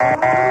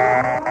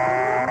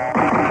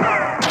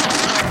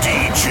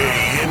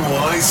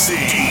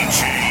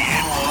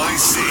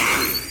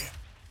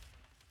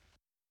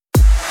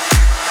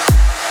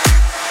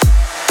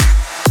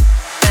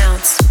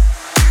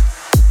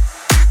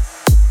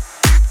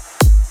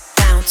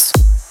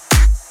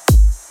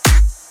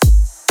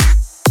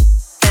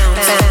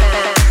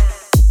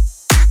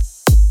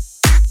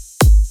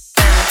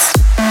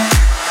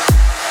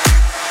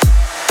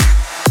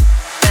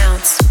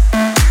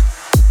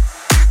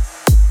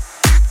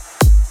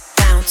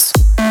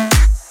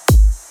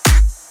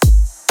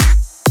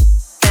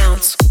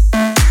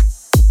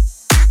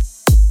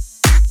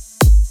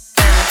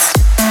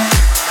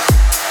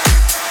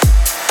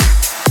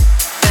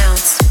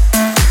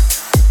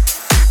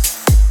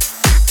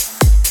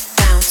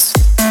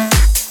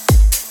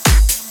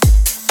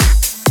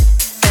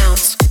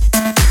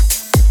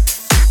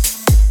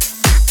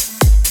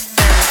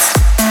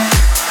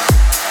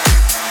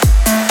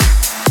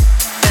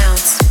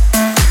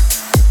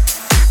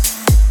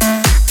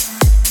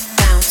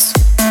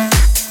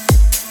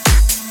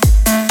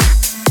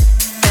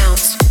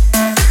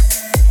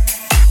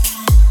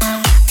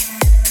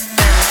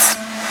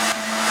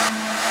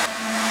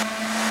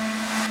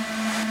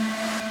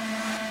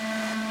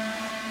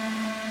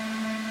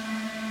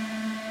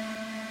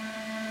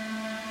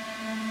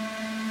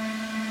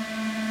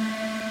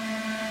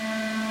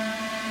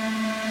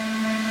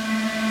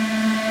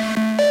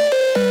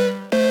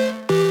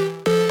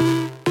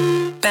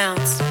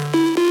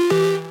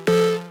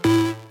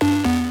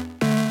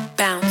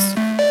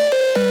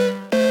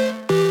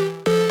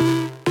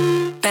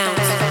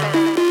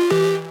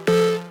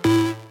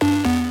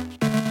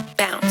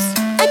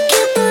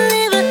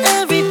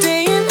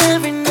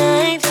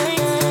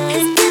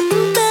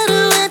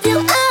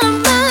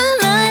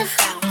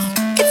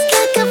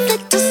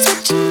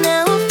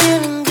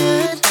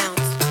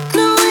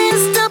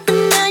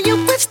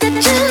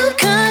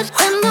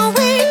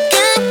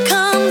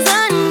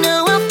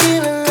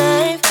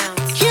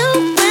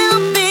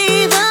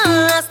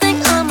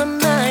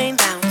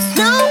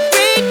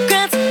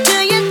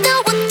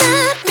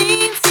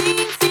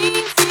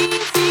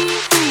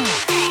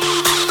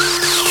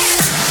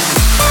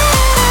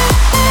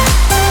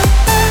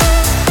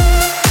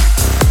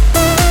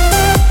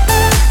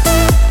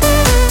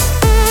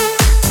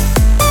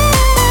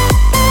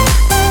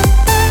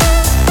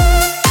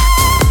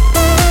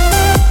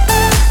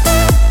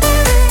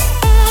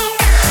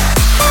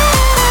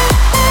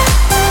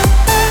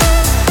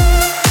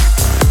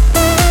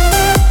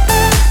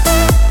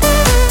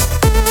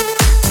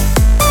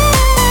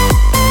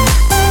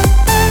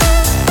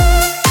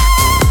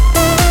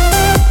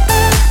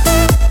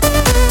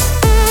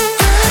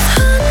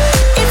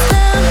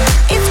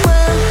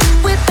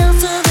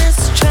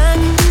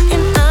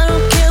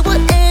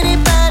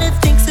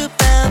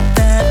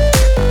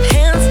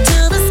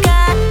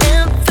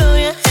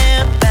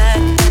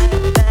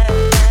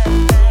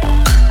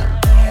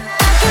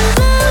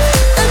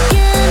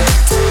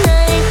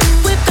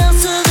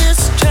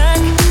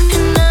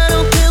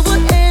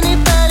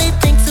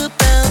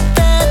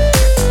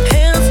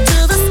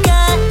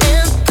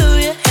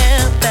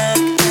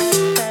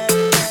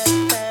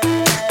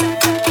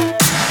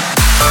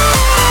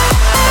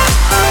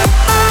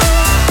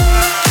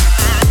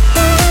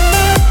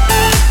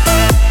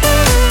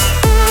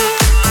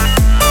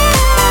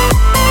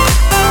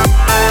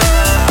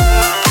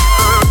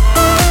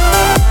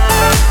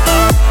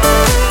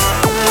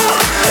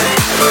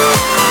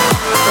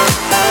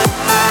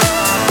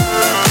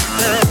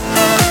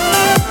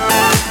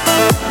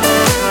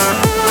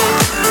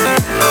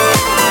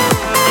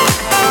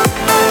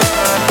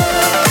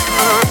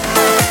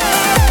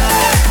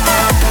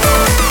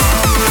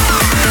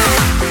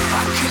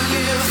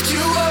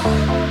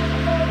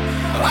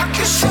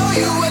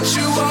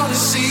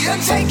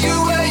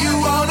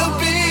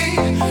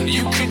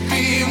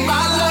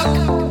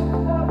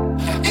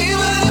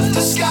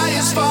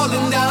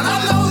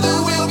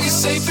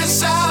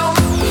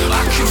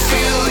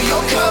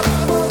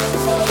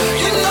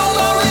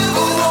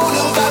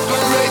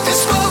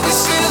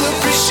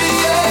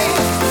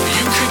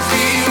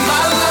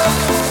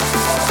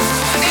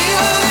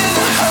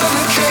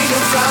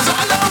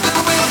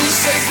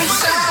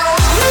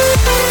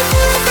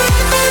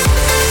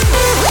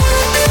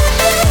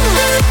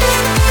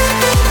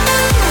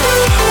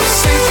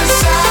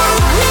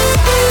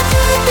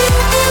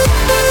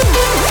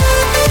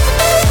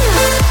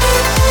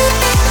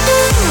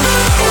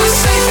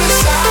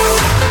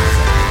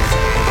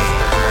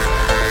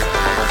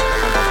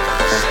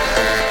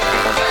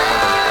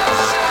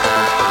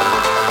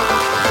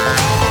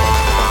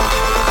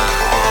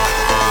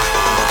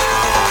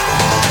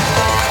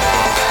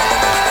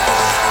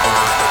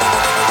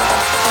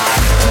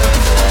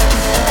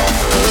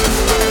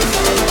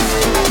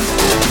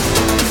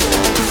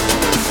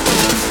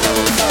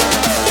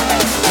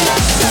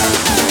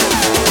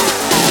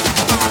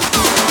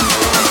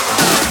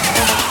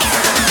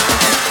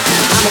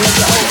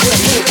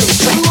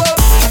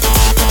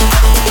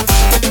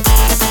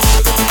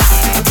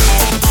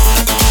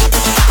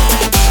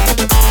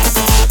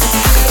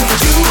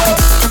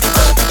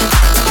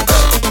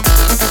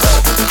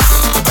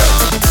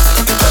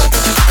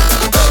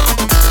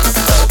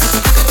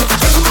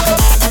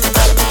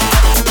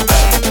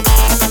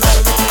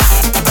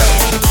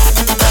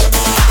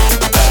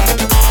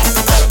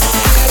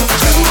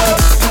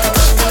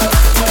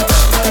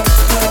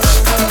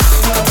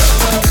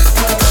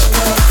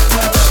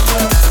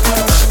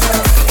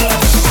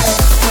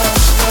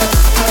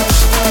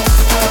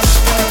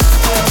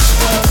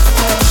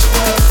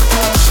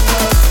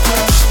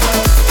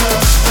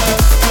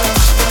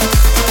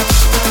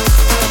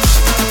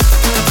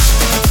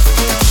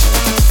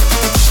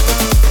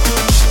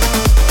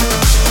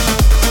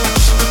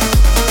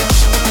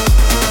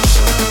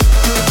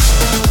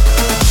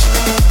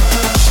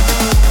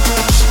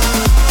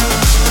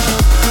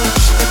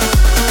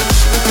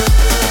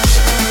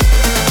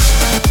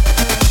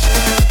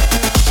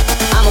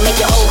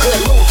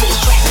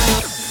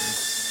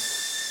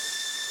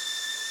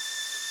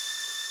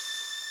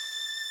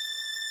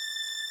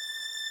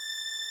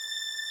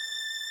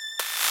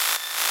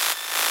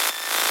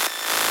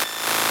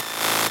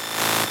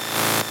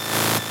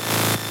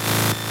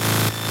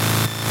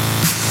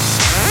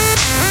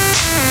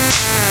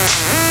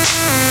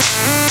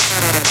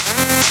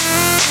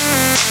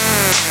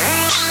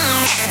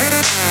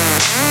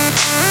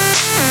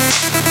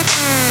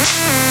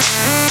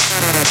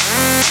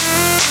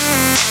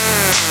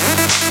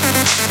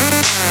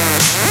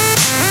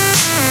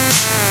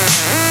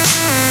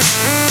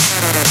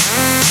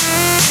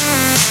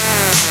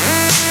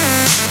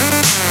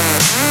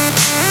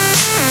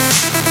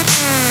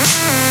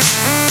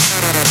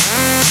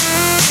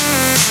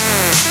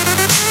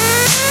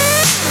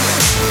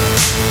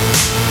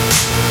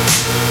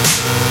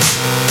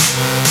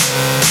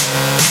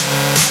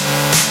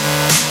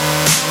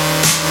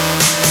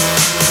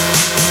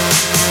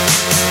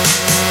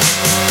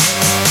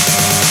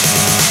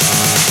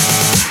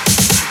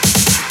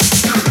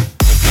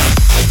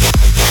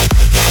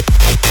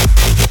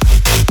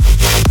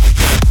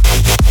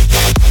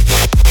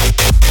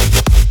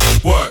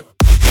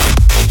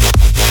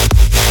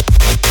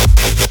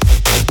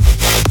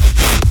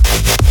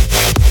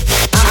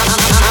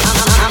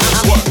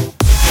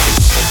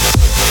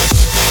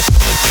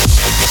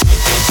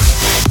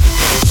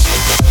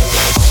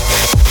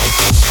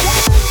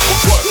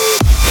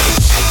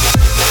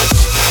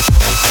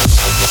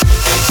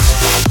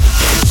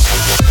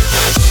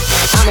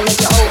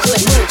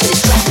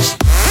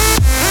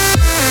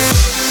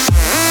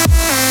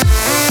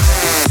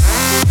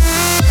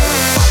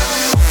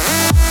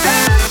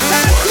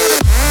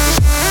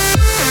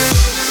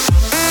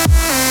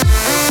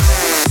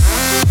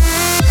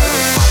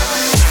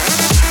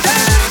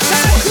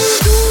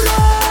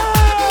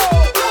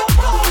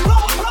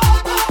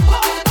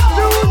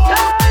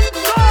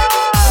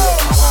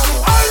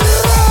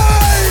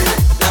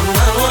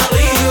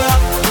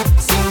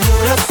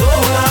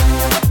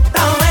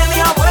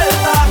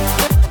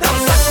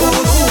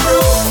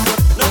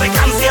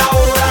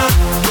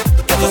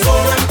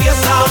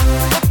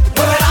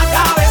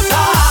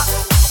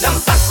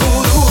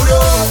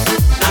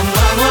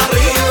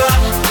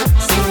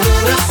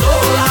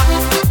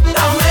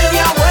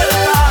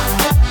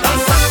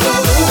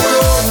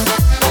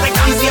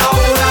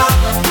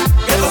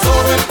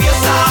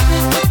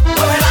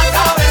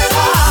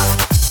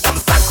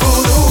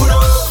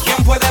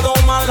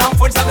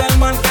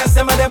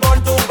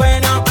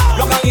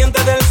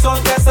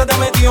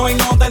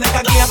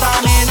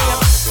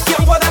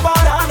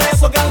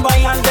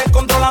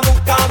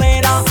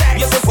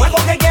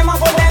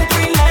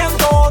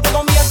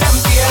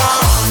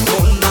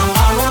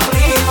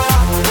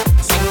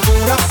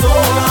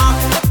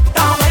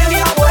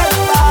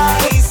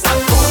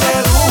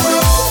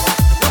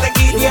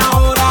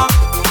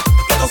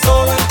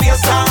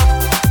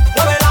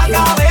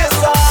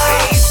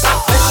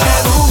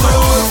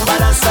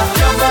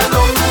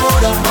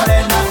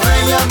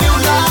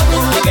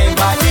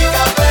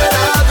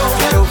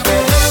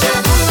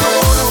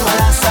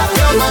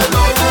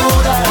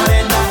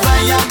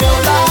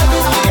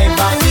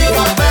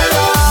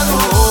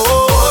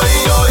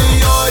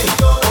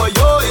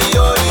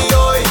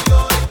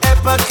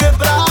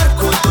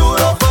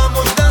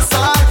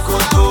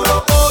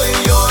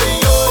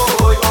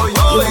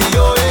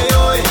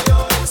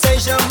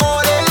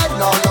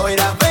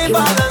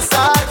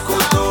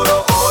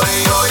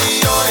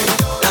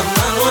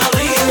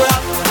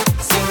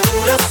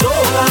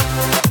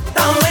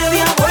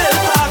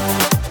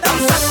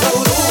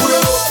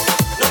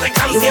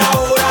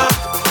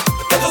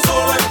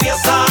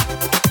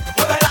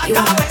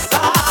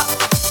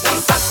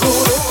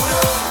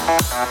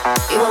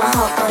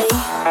hot body?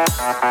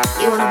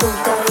 You want a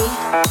Bugatti?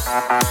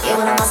 You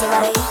want a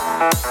Maserati?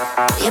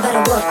 You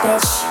better work,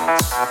 bitch.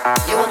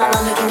 You want a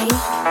Lamborghini?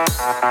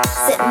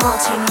 Sip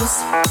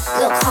martinis,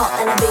 look hot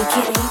in a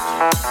bikini.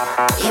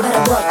 You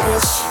better work,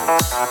 bitch.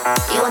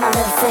 You wanna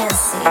live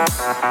fancy,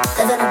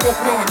 live in a big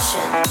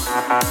mansion,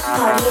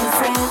 party in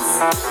France.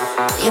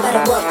 You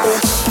better work,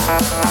 bitch.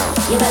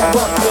 You better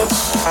work, bitch.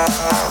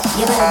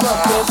 You better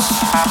work, bitch.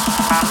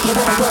 You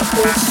better work,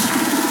 bitch.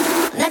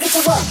 Now get to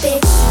work,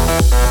 bitch.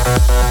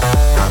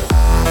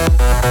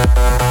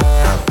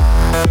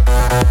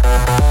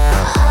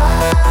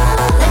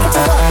 Now get to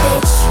work,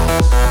 bitch.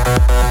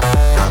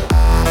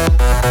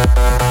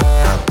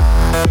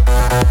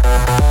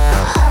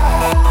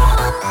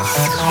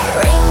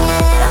 Bring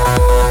it on,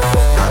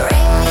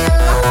 bring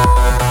it on.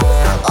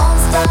 Won't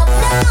stop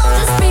now,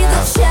 just be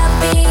the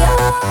champion.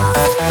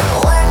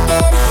 Work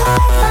it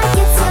hard like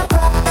it's your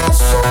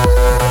profession.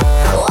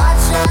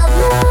 Watch out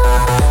now,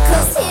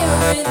 'cause here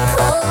it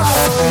comes.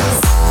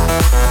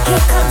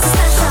 Here comes the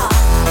smasher,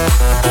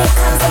 here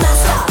comes the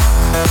master,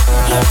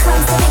 here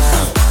comes the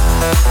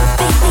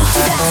big beat to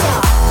batter.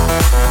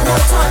 No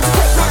time to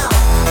quit now,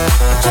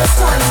 just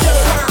time to get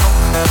it now.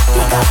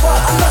 Pick up what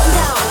I'm putting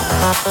down,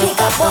 pick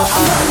up what I'm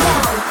putting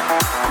down.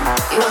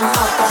 You want a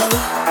hot body,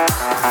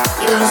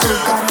 you want a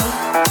Bugatti,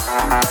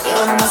 you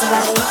want a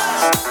Maserati.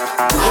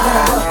 You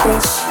better work,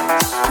 bitch.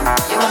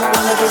 You want a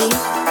Lamborghini,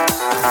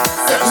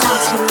 sip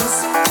martinis,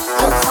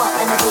 look hot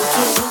in a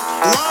bikini.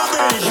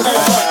 You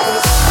better work,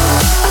 bitch.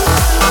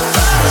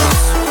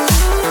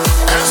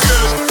 That's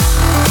good.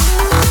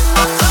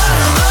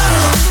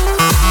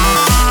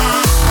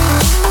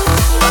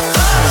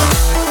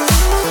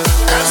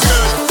 That's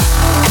good.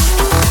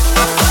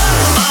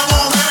 I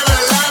want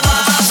every life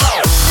I saw.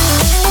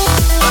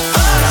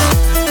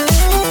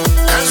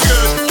 That's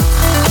good.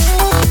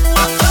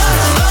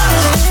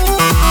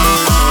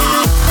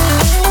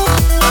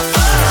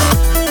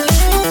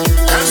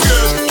 That's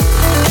good.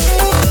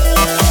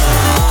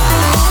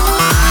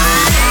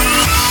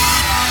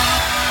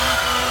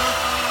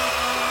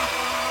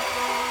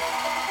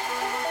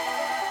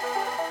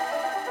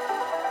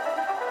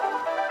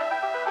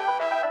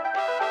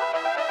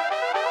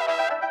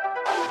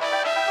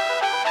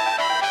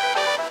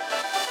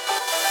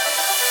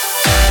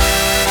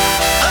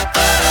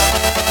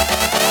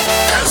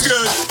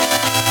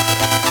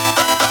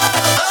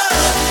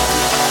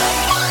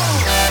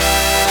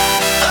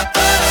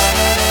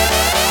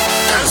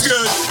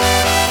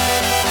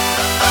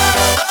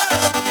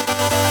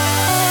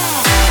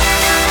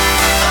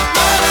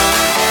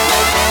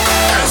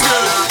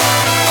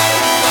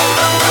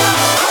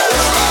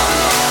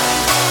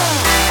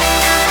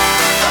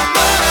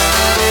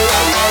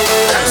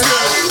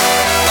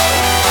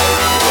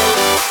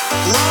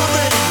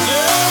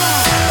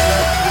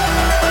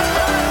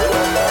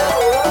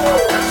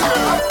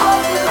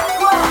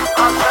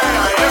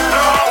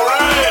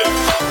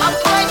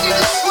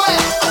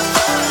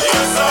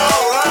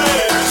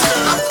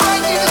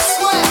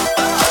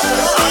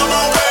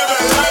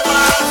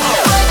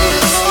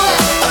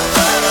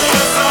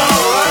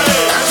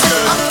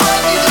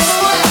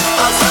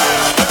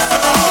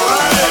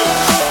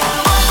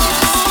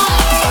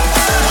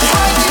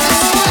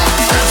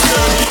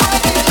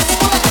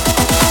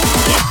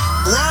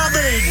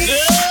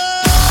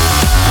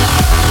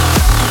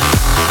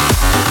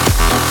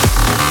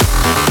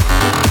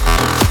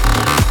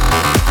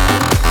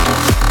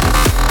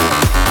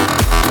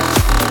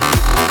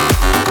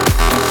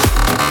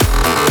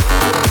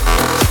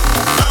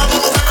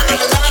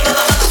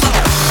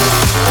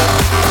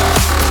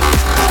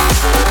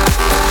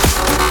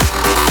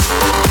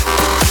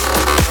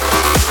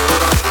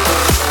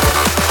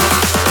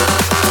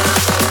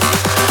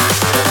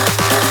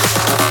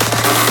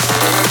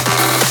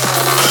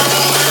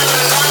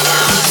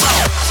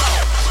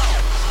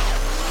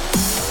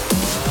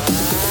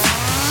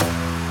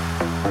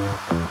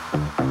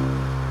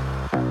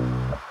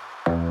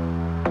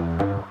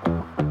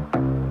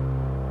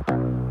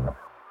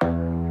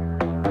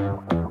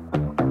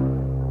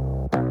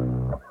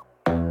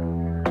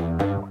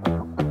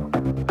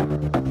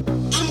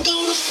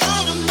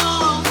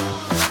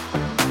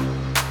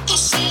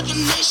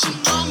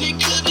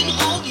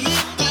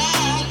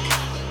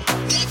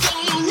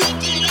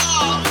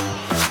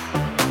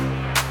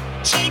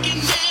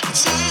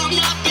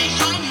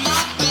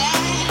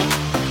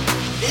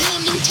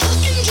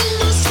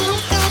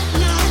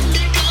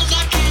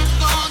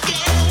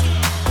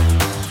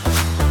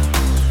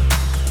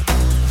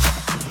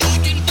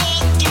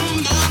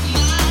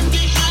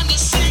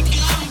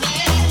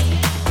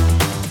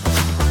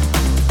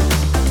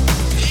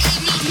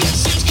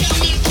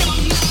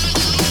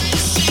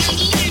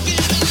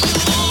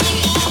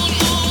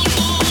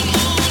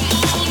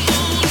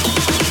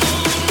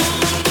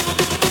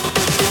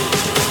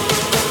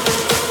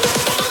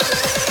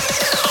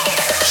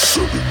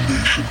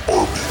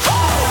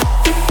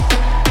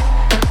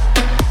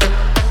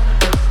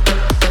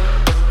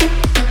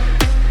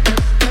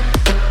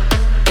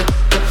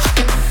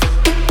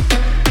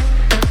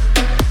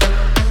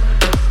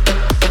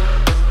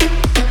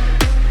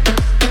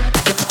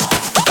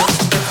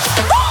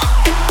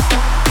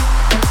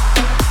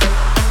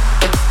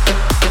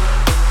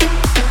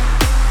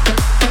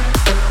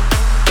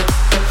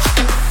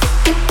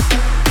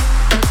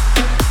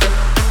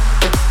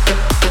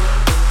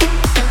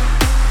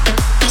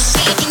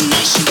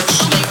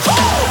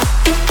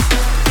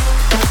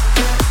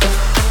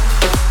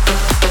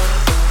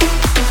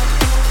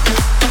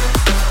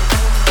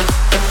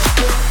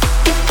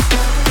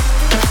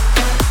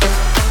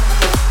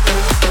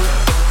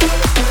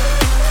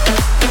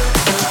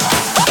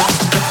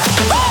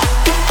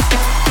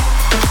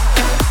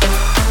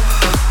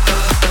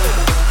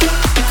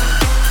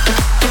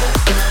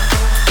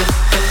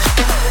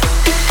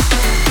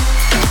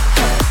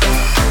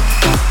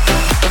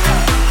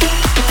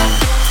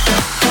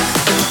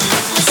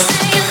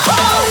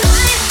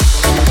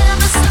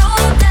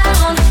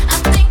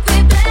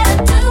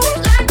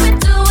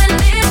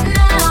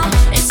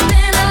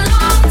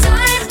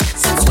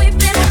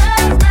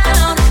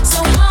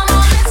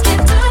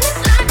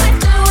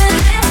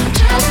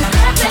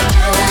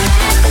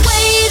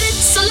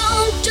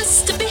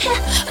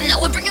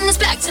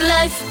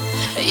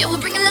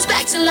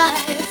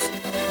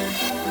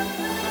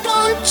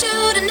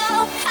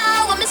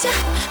 lost ya.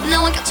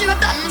 Now I got you right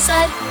by my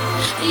side.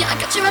 Yeah, I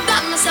got you right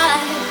by my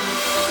side.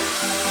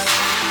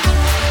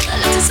 I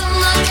left you so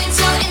long, it's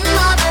you in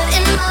my bed,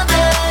 in my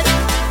bed.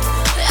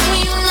 And we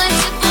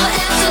united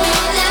forever.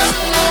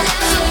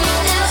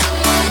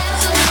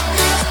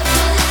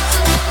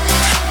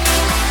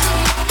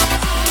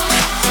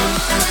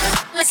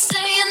 We're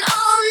staying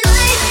all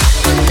night,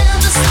 we'll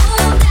never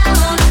slow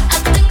down. I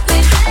think we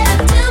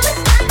better do it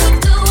like we're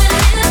doing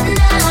it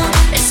now.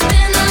 It's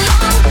been a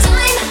long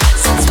time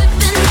since we've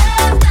been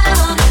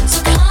around. So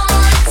come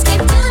on, let's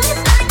keep doing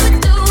it like we're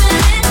doing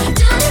it.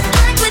 Doing it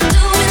like we're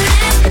doing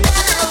it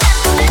now.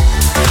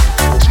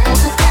 Keep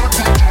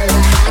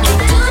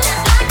doing it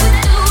like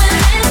we're doing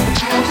it.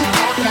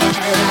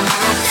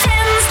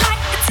 Hands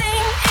like a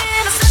thing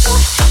in a circle.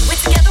 We're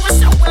together, we're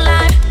so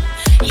alive.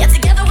 Yeah,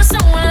 together we're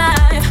so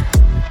alive.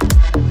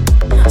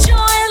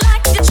 Joy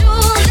like a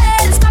jewel,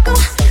 let it sparkle.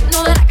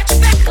 Know that I got your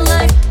back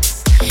alive.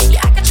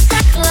 Yeah, I got your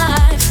back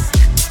alive.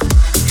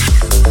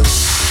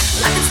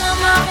 Like it's on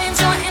my veins,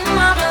 you're in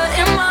my blood,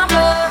 in my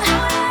blood.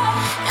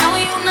 And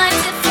we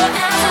united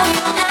forever.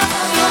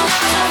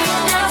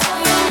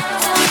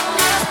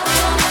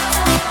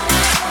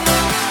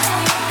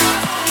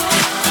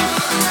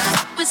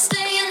 We're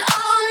staying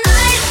all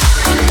night,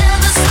 we'll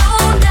never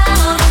slow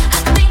down.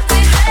 I think we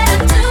better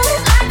do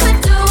it like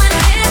we're doing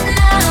it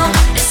now.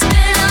 It's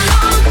been a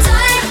long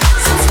time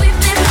since we've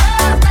been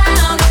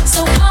around. So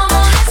come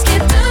on, let's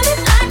keep doing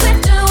it like we're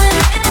doing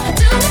it.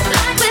 Doing it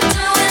like we're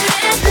doing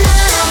it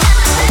now.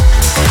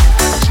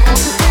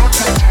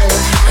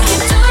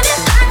 Keep doing it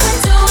like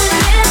we're doing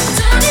it.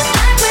 Doing it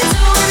like we're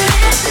doing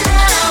it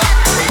now.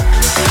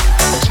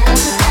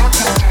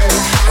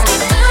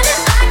 Keep doing it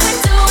like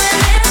we're doing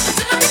it.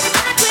 Doing it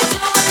like we're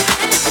doing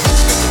it.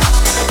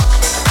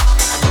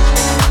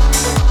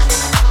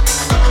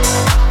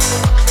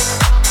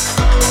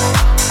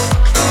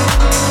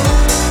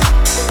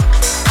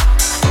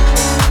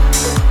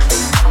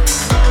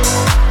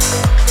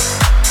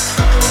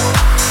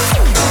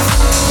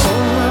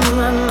 Oh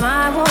my,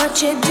 my,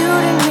 what you do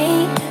to me?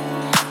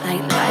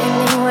 Like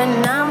lightning when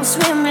I'm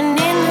swimming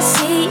in the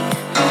sea.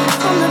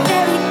 From the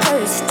very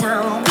first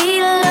time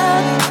we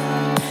loved,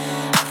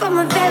 from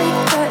the very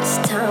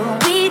first time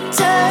we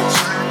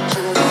touched.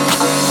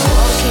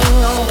 Walking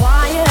on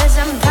wires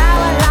and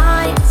power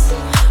lines.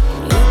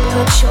 You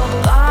put your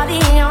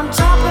body on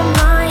top of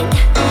mine.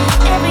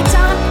 Every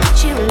time that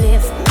you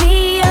lift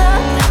me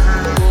up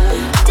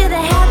to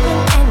the heaven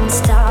and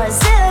stars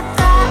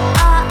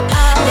above.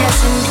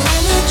 There's an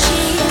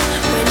energy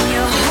when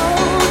you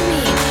hold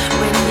me,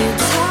 when you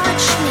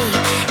touch me.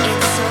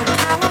 It's so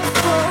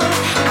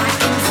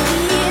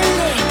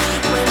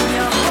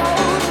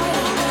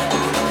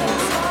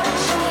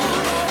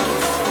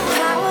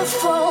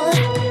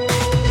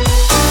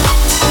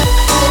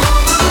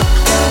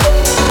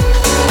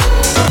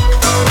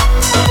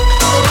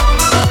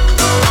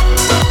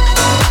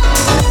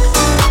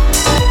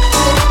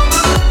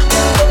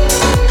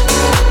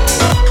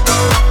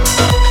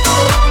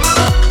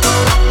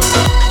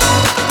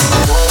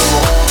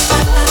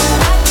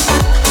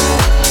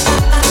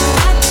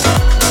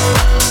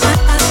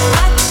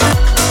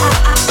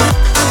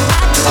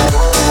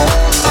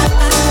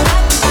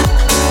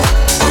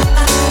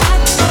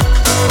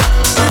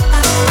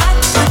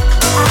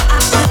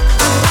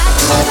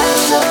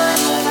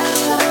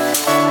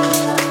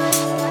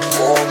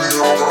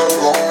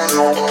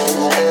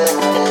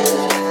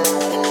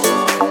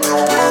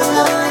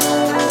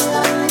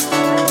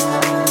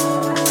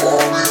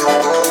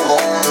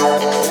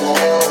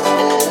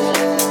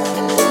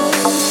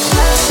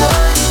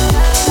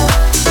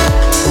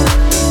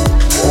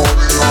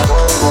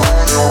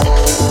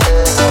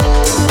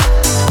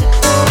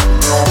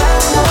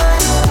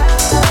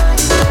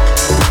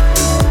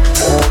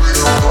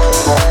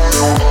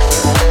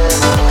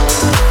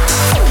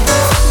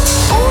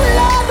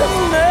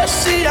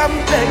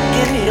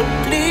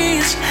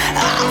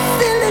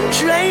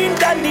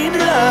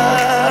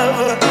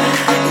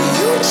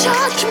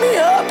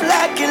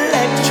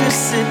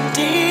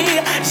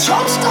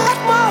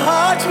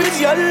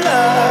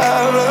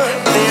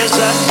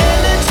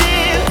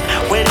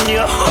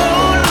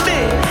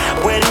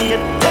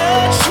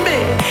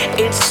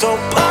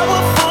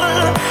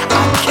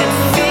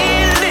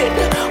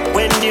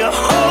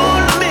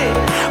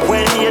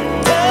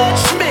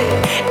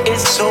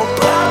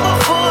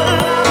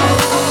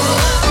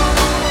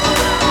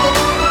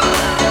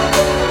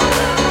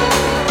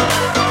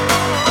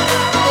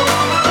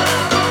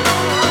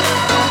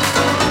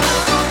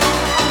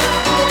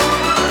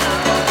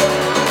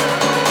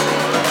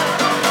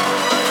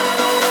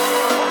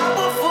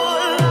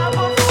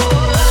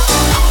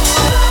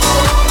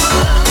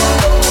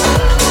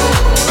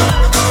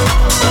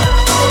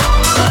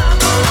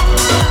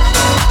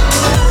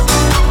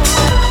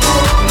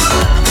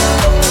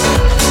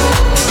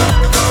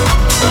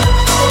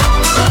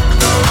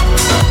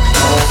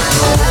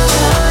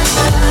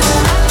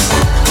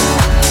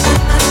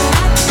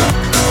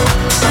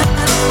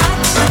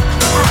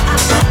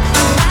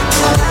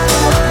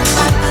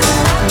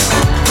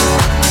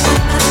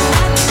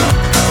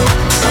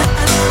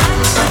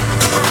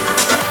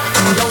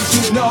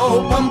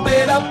know, pump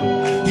it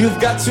up. You've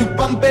got to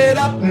pump it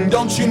up,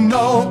 don't you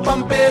know,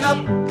 pump it up.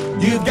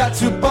 You've got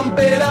to pump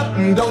it up,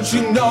 don't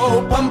you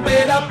know, pump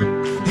it up.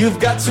 You've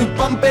got to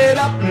pump it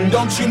up,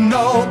 don't you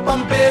know,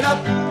 pump it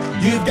up.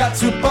 You've got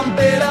to pump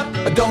it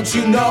up, don't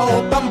you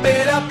know, pump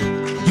it up.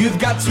 You've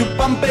got to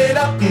pump it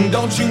up,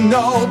 don't you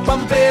know,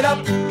 pump it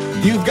up.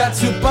 You've got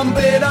to pump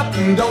it up,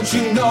 don't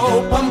you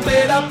know, pump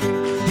it up.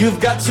 You've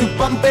got to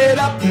pump it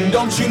up,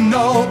 don't you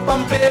know,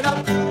 pump it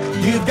up.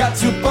 You've got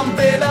to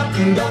pump it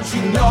up, don't you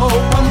know,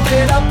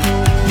 pump it up.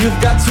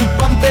 You've got to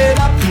pump it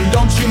up,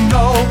 don't you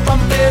know,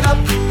 pump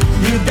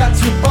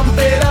it up. You've got to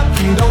pump it up,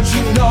 don't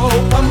you know,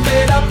 pump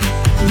it up.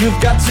 You've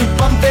got to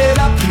pump it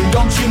up,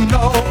 don't you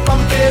know,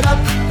 pump it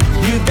up.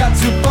 You've got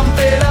to pump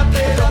it up,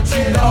 don't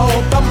you know,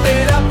 pump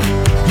it up.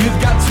 You've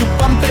got to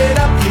pump it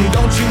up,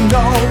 don't you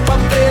know,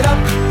 pump it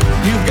up.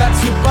 You've got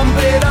to pump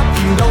it up,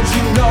 don't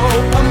you know,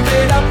 pump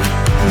it up.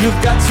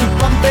 You've got to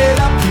pump it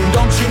up,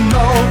 don't you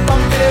know,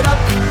 pump it up.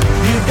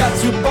 You've got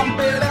to pump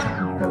it up.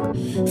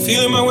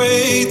 Feeling my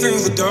way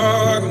through the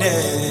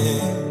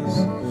darkness,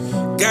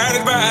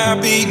 guided by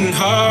a beating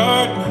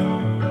heart.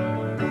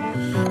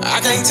 I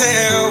can't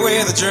tell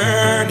where the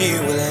journey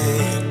will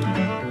end,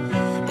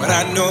 but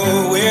I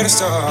know where to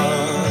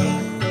start.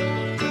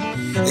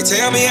 They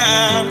tell me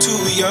I'm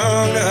too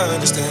young to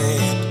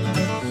understand.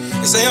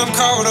 They say I'm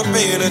caught up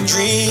in a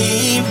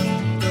dream.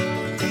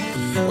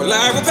 Well,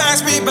 life will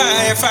pass me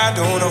by if I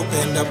don't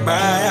open up my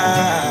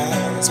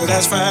eyes. So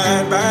that's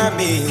fine by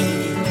me.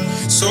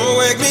 So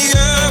wake me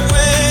up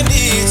when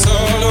it's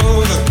all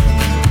over,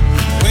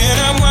 when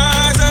I'm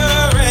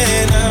wiser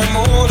and I'm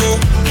older.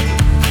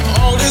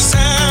 All this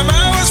time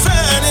I was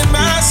finding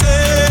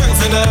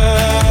myself and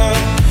I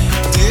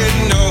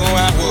didn't know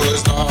I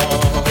was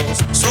lost.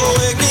 So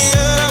wake me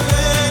up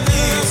when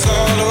it's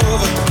all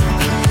over,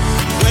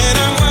 when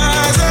I'm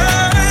wiser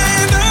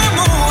and I'm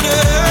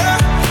older.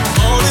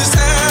 All this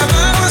time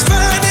I was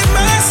finding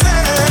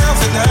myself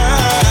and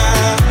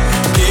I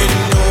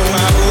didn't know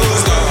I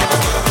was lost.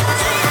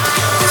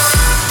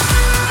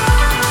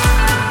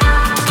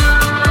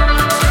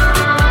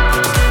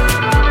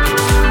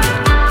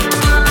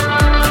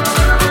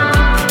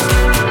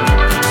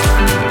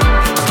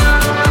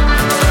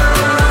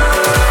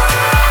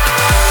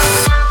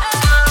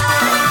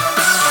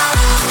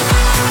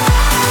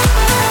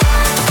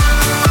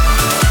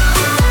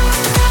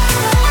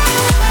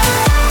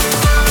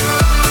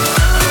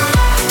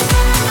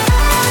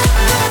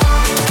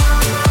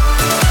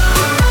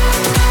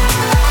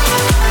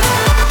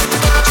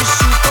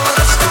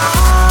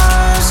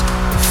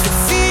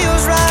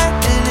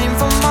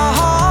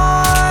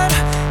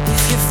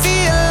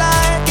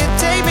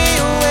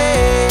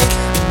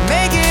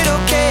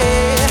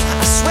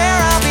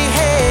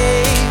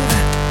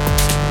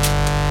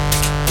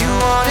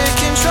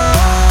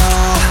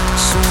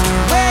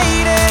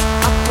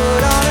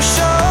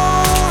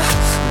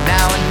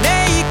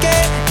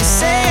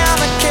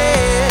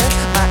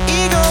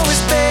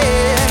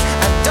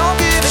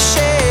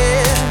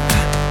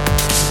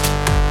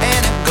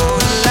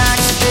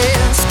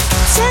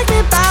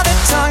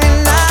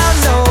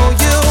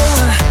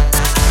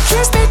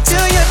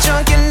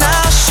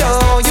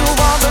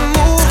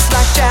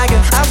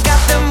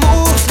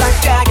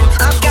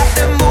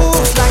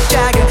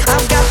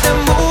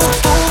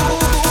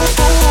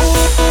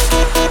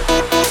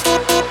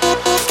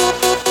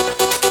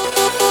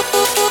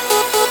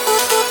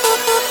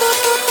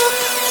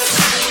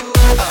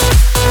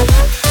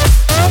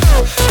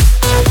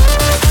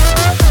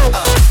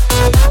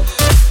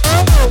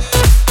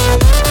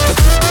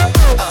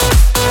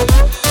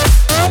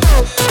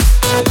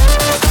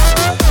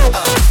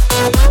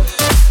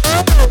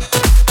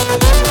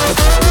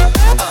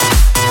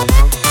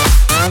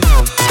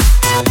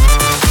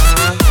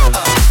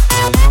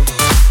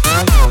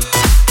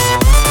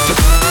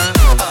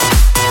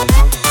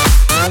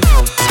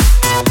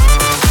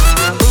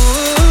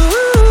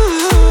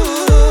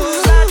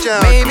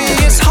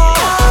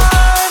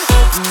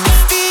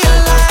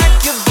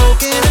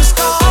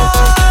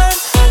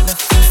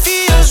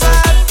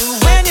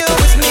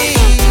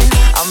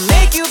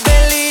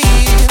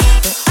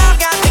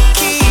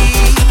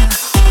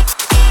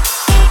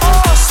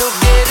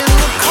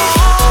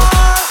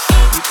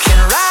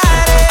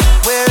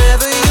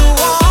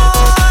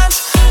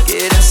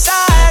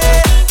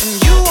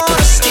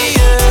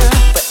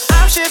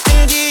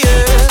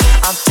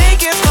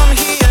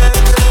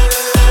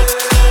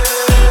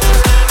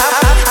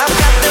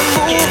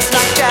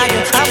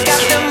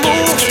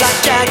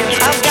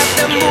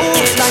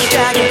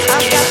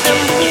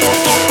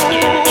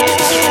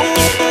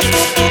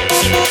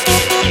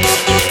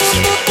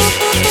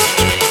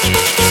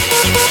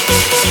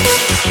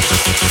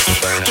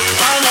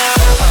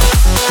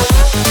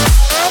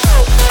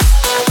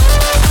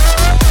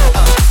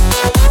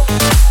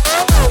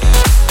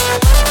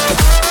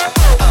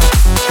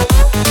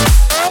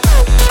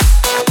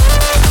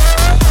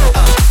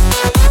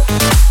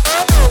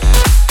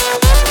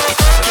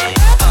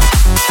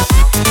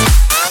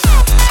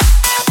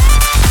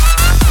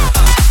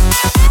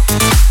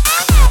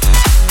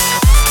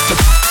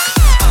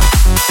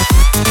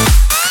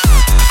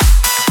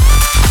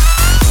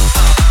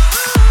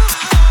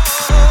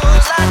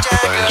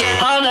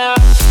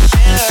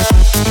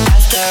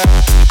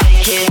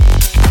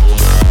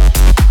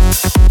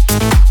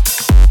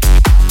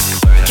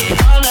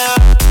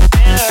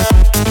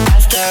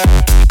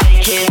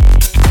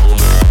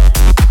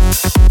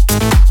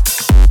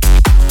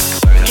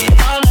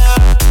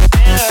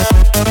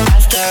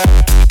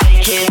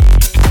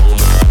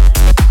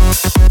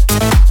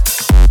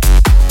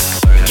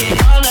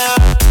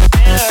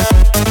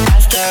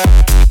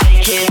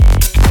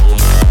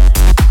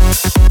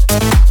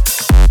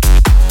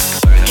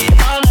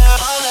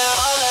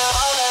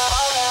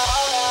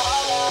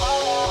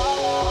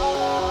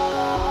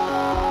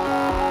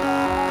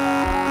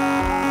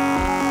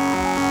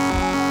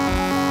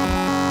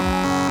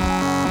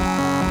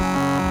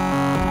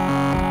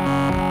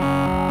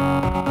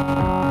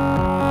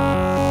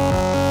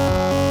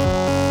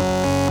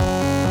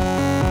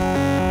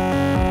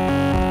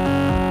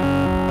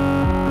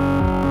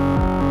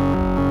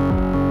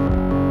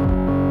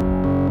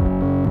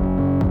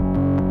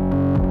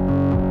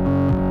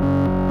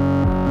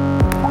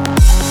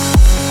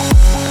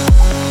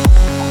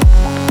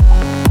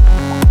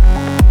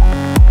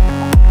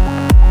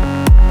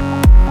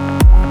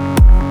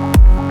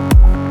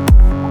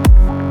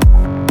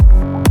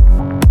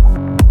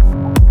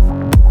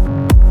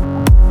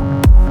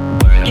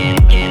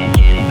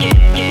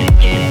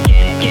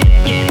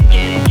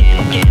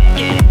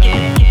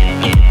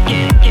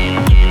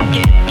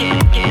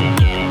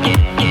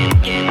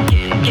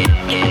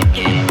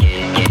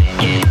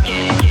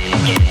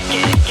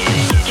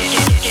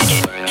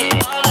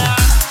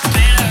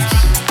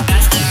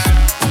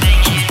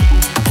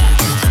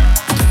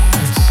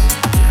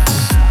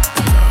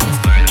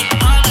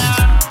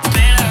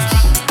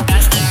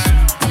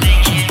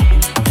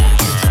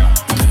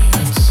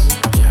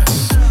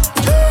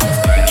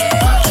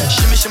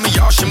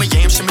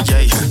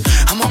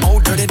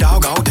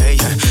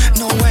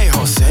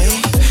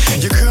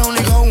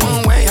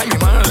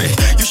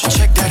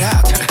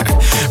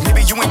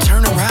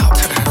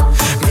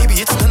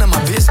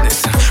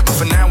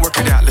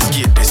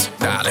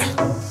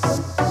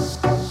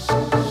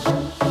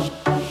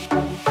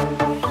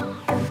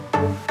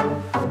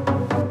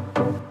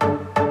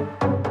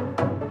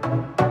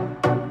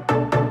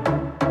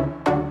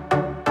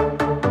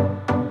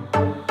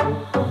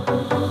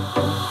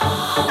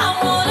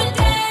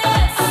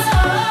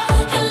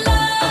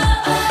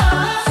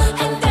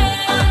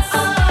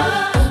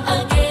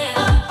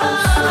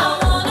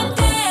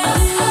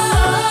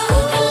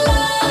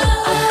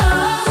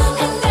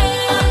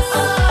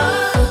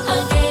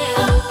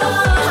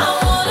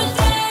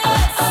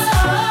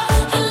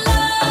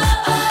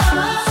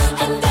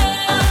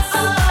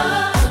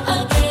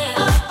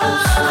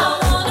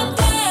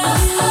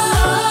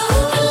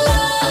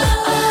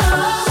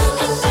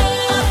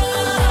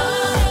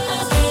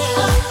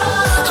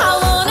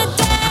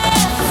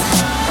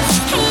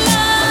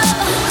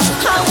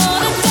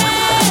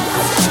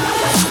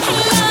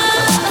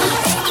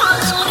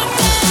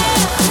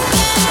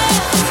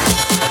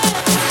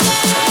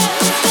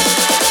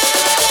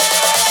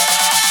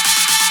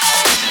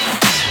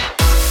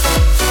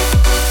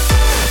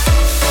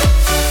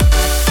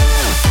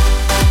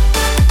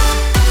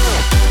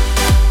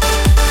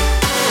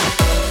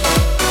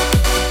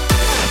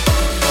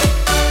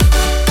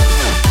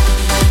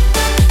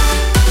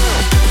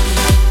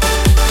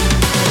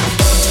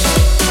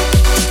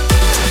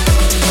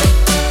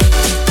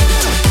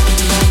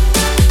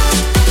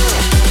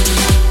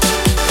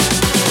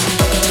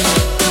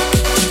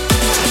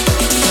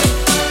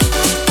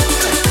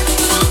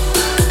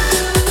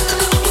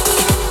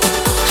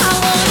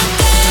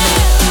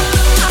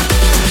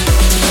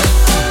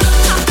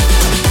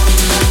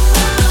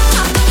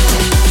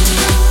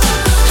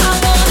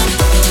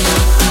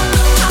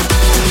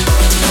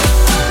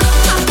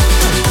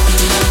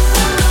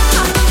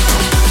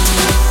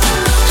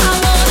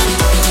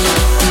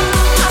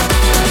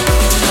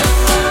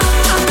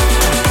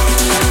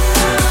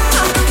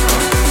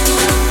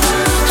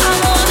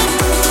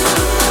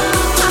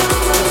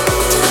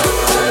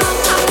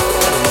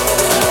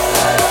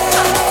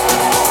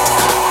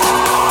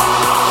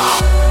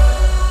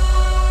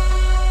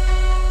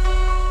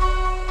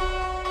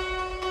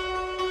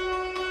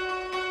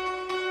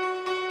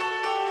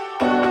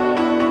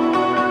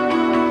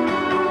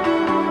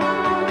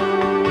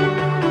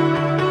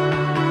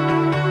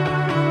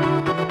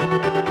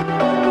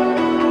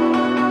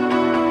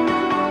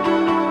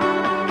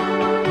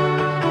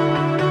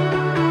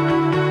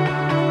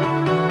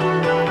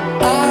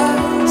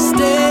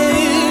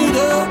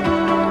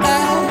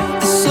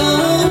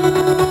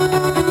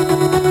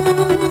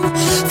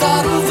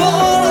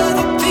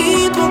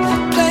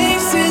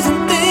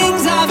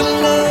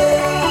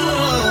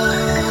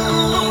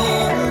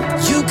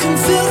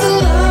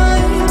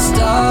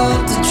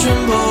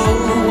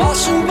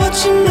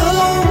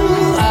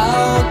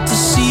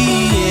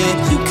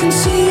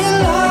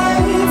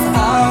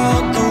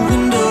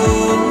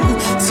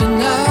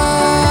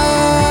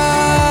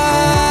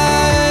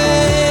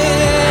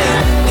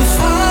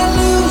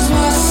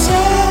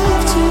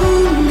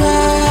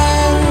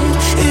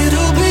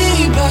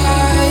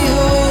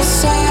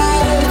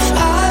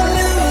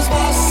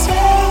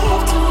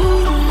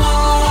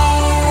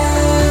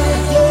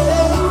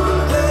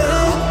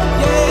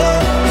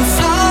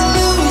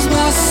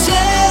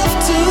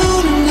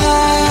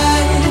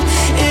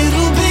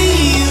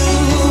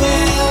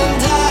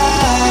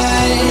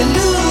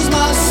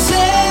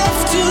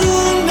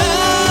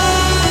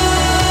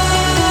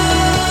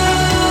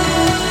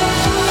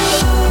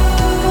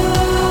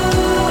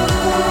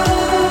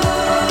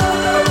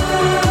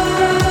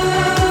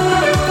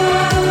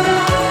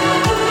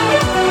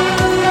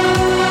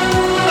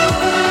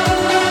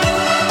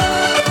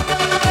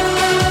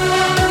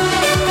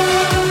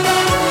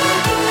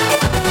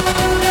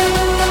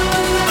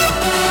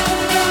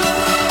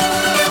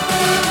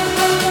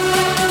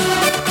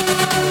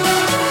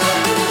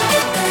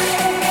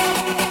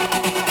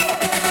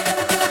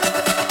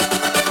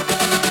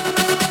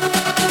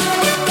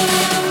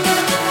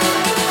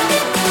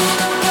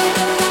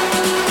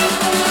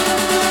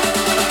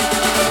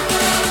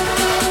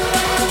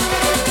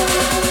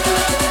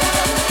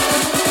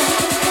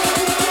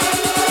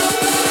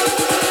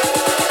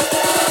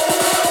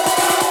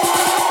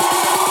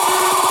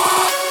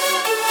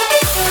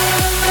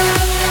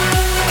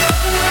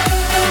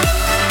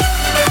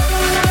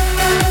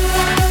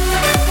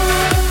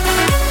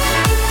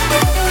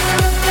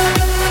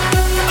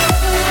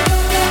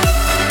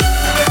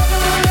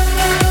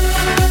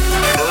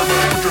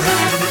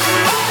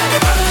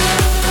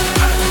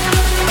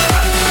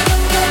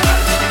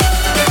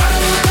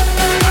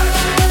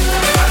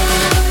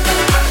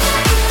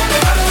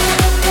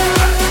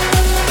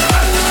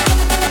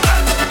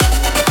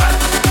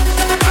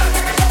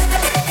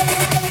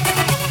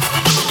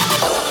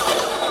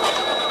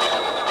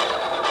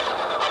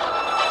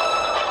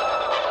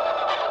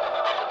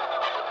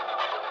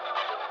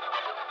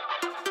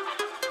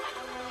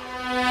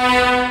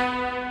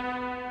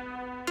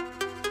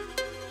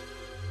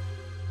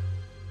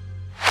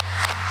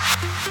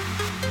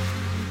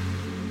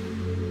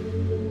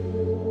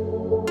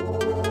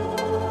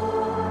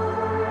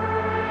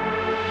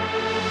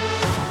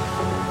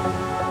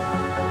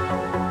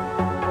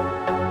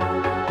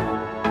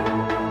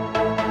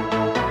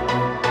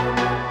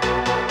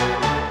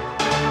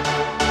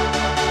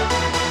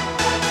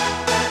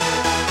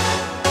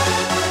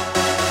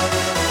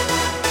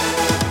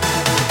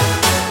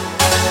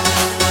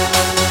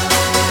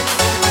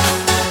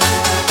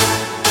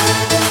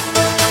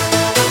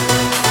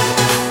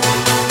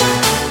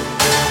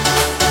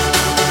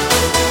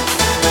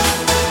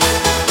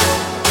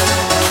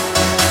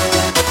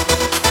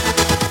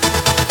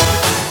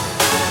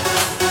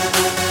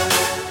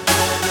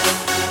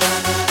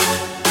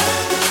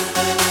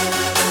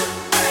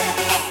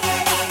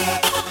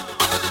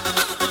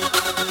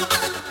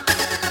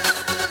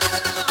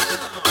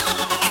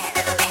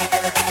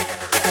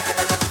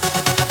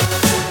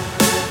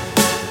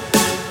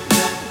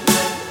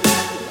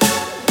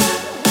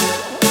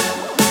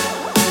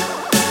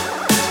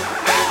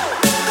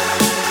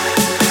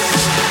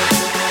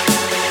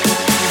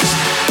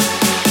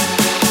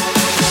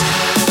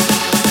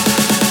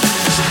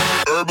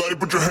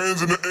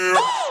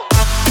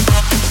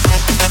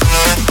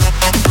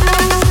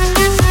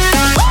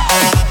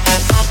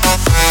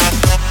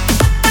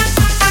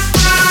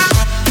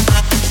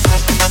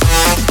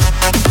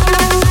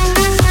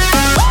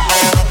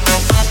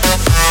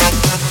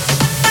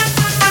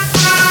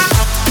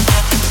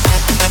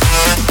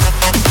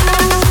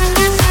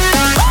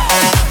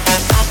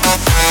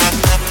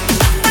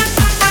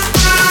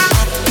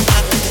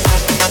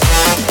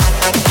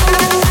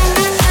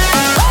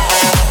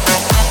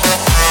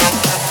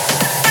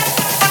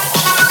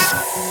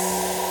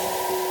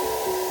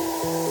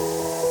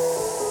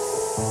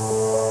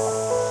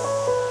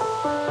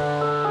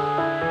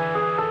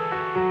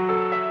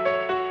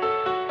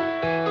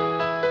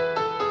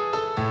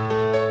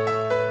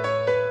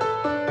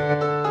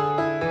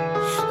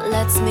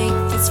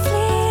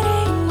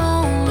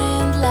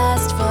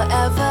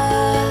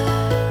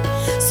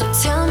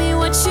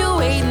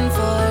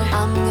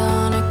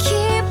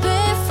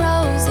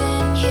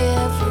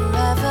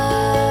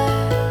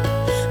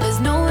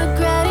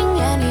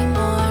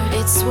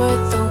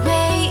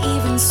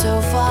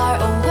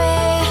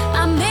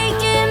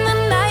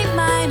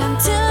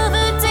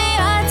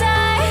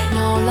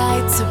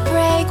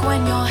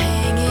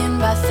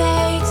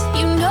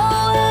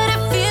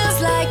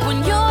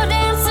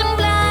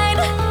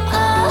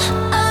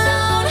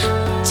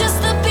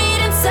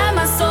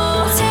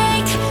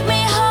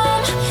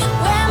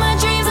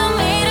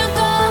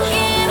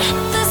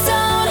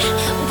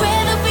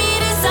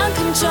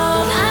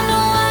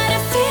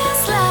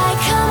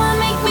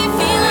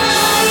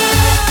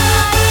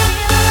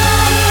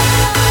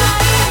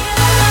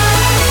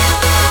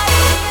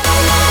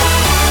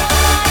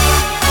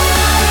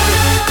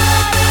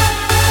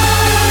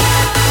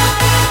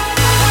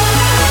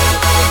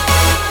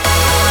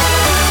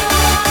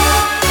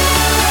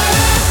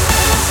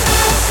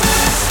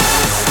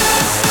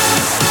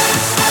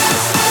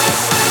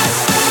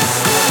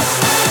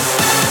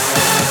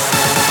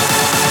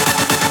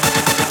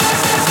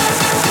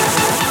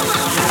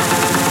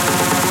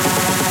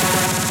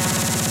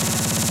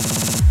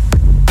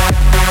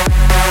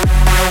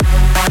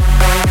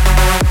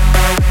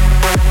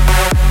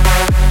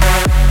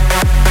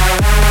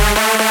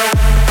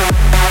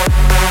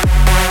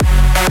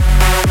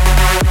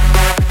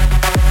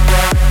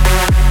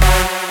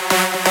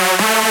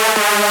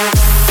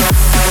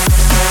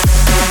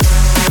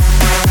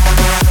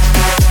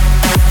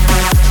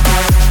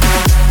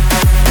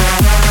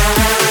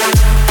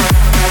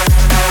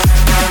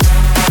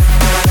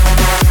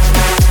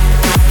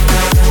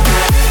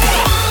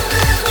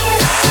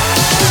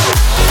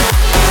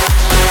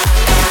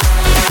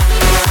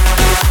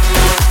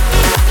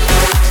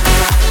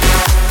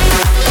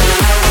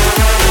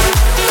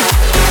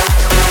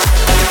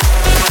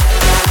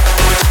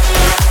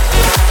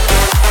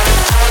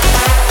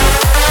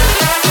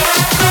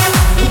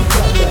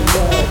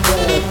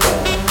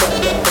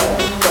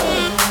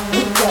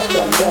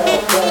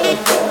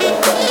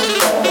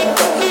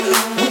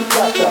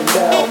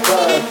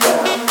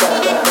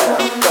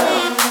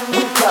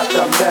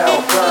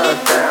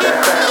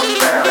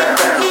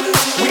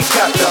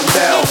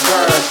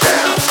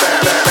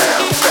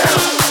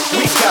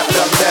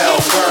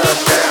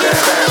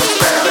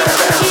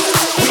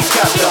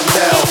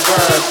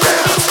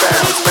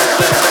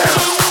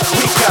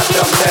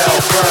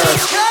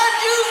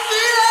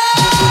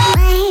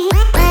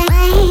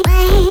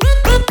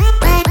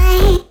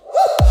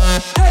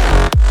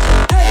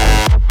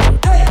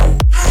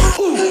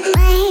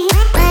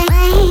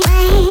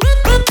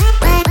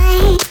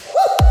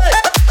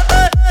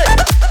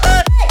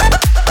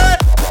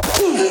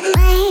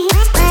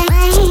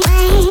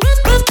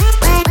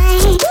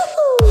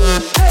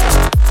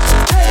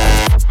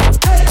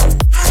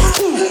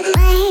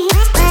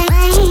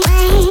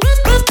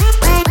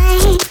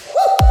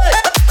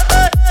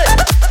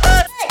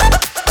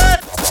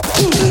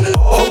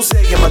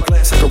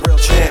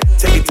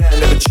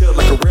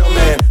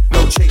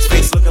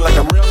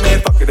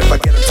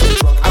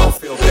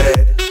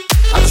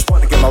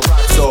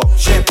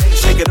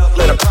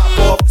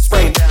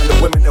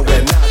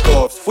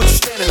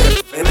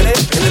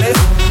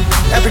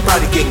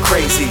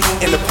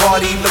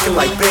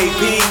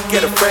 AB,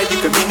 get a friend,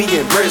 you can meet me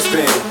in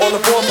Brisbane. All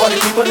the born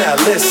party people now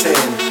listen.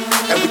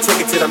 And we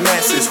take it to the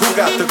masses. Who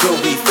got the good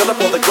weed? Fill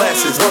up all the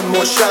glasses. One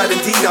more shot,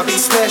 indeed, I'll be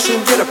smashing.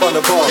 Get up on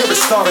the bar, you're a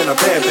star in a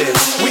band,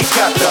 bitch. We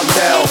got the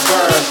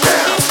Melbourne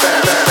bounce,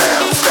 bounce,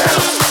 bounce,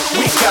 bounce.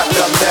 We got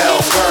the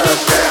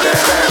Melbourne bounce,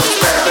 bounce,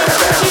 bounce,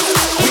 bounce.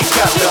 We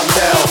got the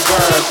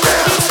Melbourne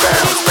bounce,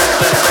 bounce,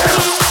 bounce,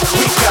 bounce.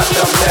 We got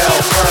the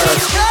Melbourne.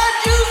 Can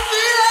you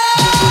feel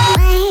it?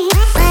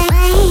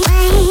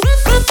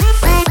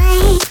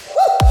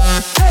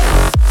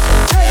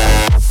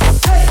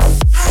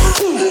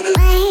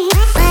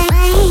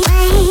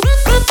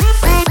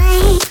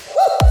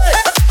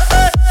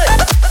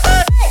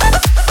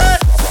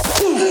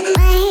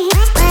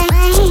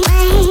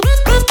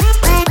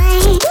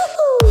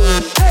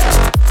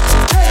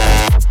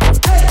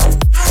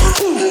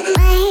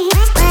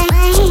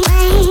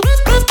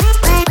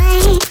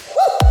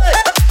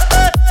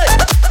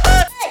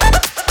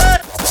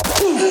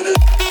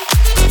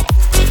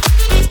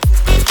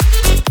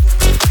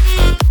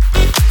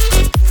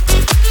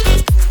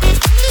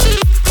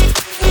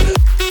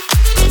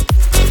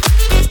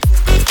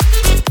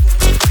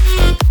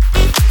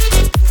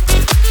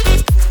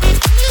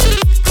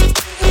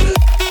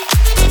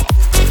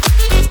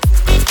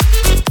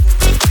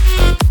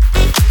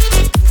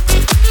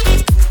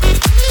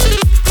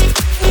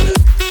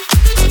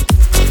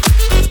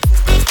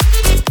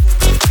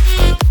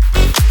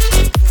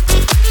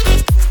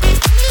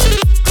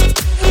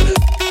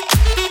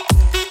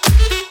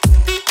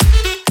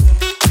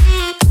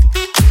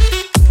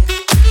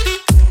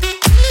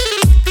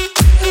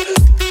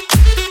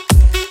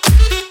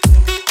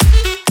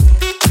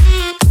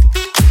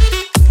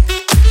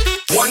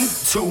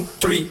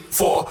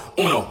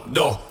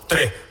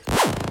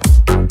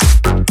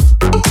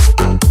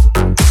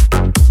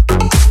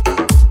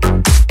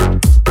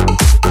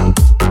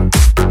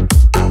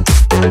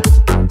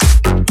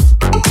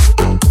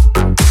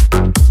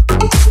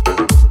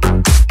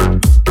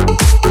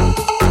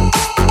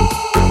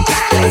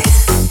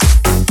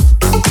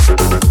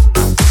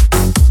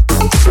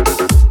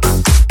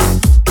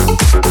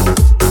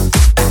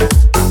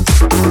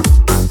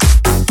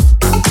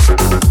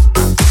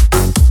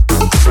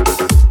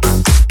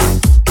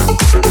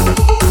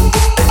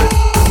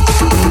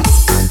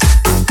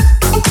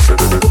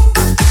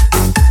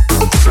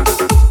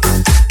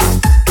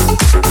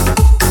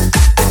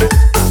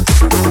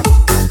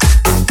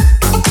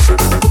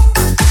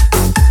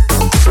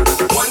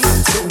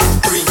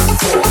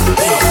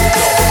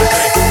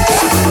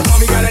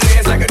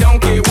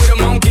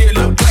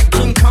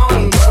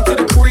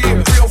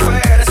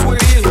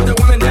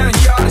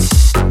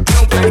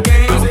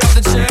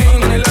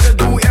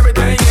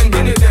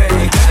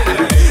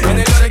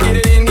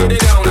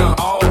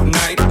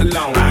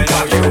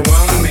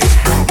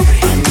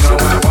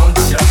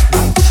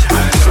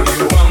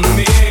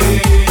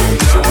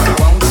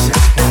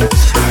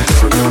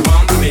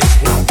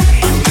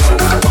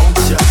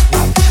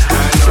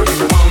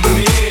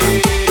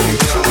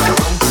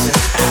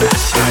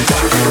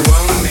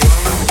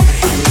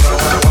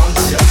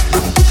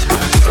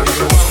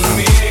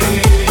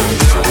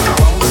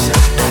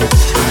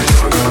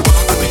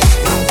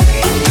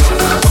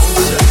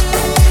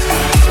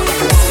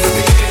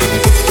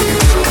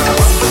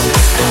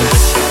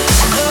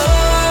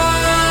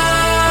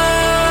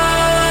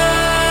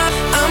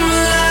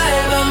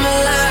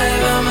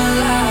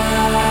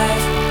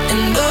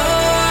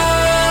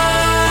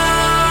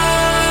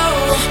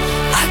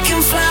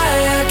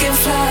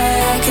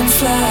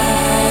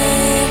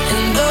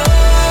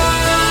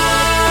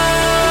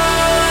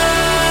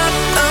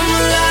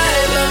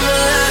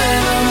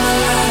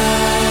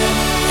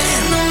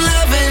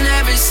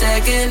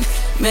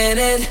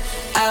 Minute,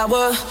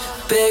 hour,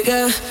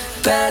 bigger,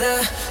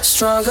 better,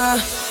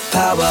 stronger,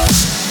 power.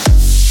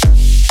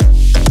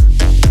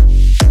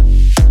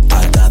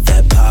 I got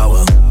that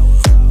power.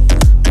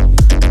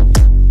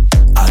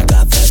 I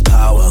got that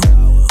power.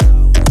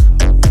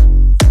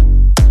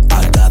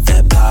 I got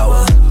that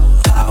power.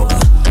 Power,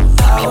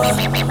 power,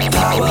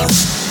 power.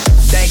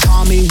 They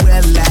call me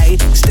Willie,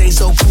 stay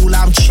so cool,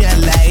 I'm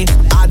chilly.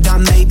 I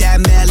done made that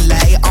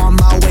melee, on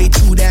my way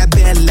to that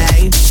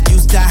Billy.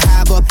 Used to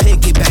have a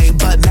piggy bank,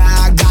 but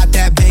now I got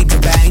that bigger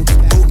bank.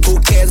 Who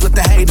cares what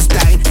the haters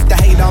think? They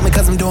hate on me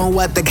cause I'm doing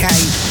what they can.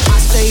 I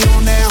stay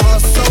on that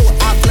hustle,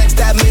 I flex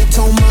that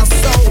mental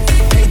muscle.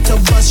 Hate to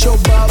bust your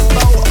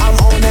bubble, I'm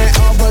on that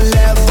other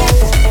level.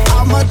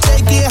 I'ma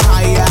take it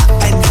higher,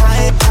 and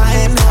higher,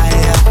 higher, and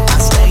higher. I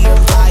stay on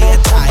fire,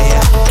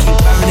 tire, keep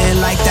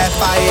burning like that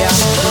fire.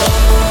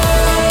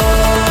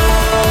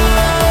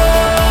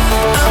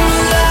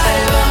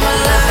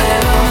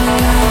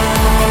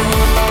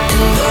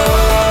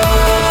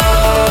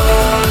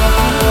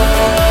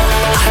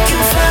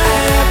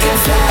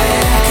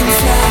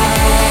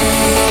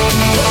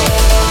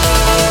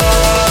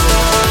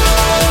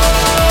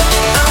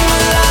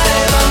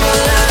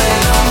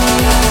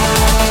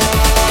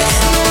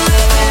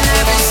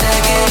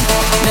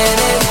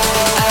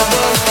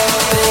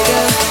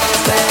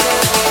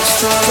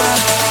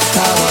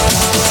 Power.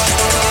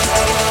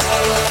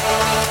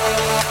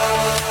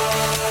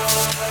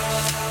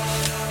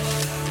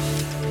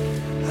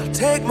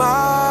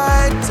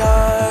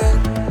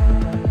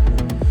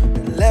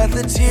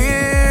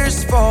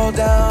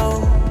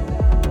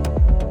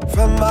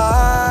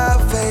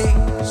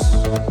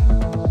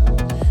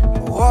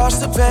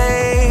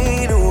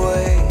 pain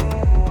away.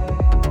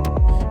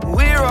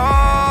 We're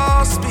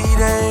all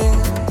speeding,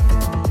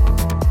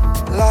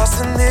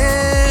 lost in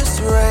this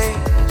race,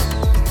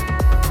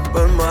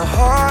 but my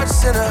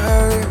heart's in a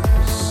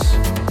hearse.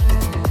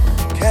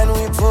 Can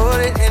we put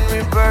it in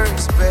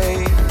reverse,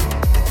 babe?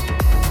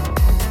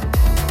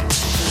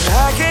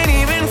 I can't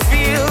even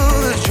feel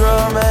the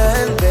drum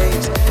and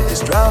bass.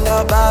 It's drowned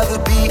out by the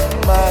beat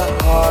my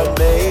heart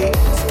makes.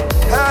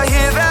 I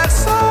hear that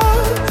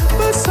song,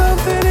 but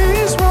something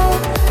is wrong.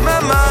 My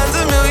mind's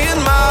a million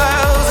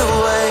miles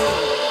away.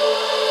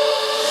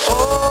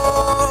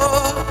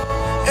 Oh,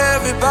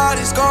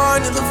 everybody's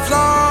going to the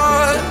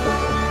floor.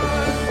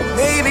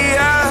 Maybe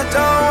I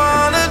don't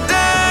wanna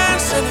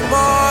dance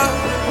anymore.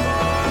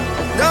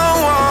 Don't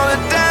wanna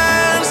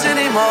dance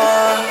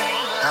anymore.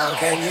 How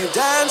can you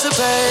dance the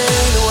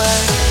pain away?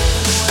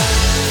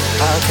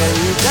 How can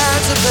you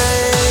dance the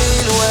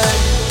pain away?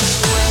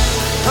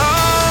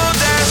 Oh,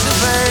 dance the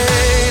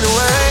pain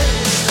away.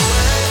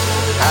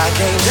 I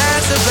can't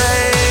dance the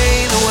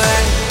pain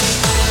away.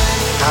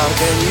 How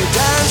can you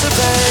dance the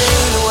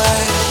pain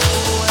away?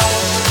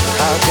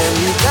 How can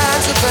you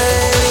dance the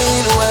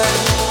pain away?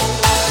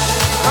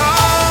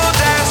 Oh,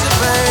 dance the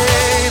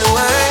pain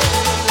away.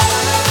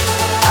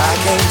 I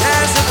can't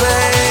dance the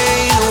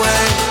pain away.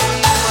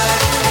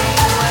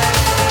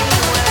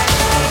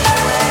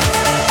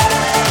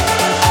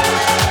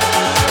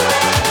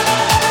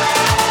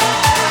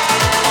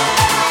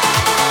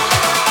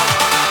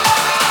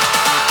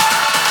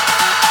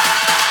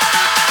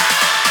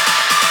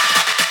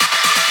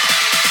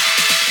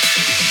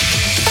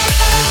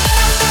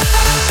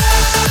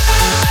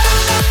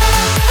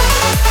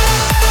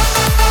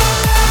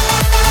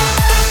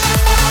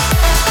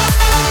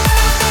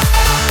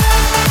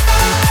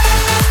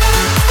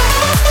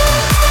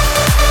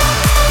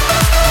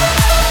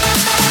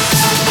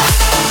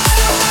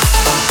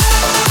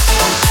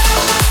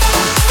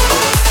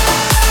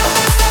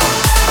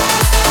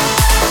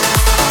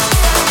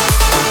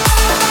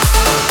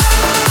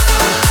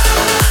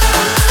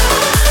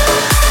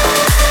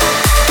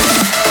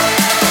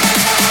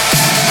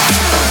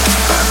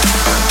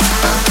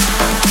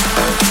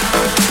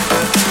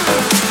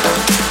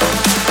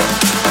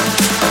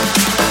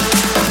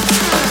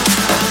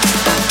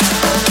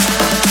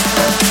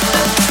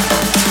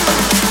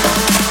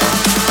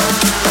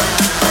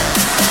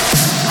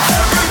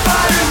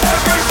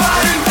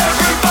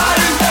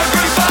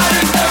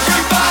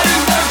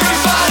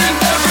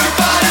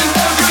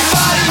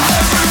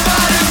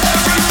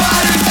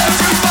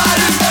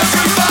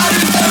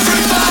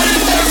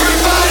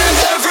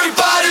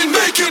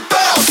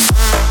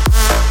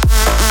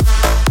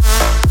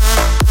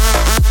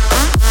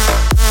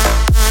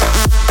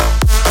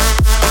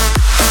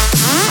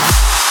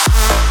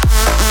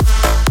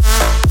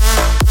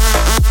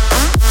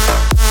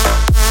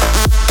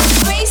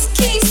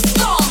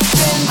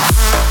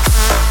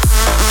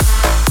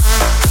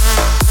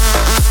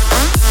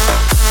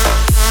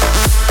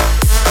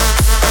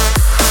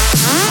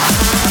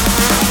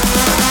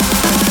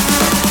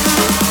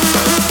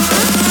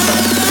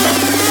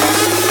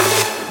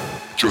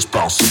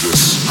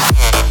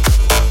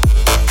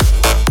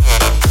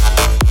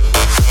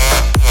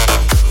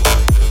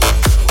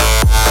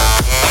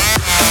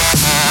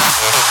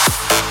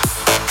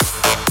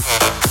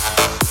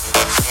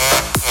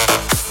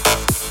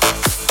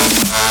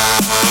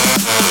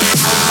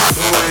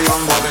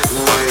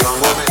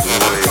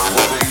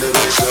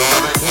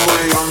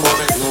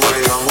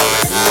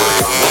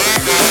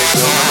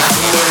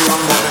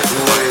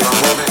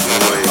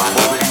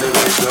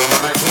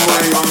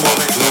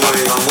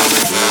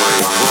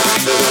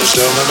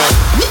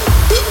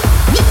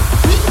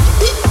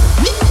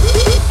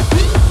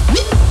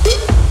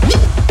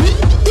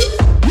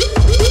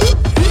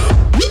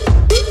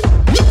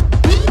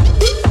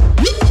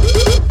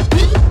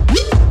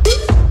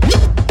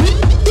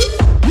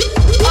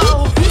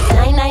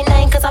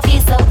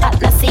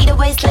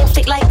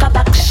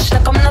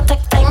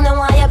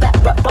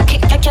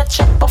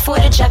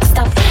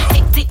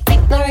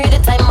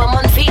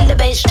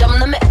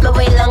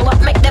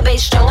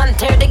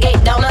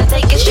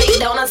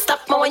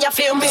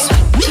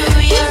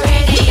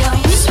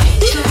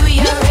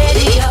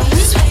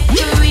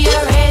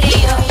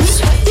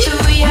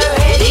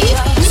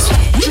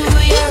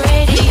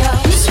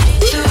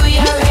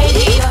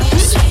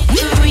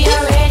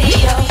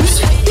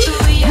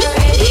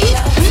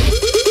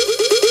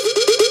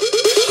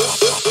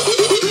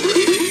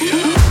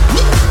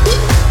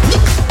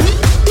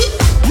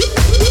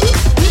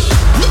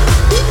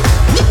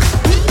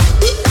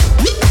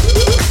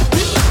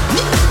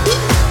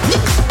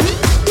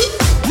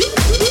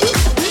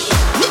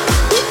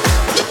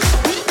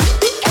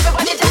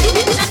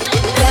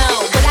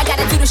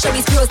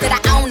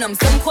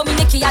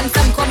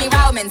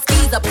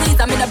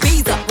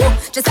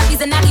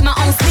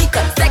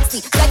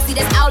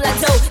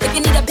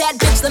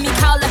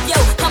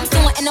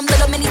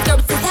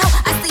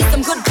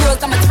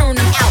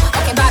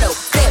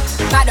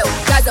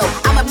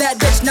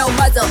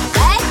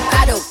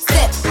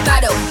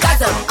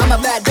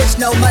 bad bitch,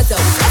 no muzzle.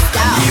 Let's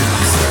go.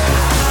 Music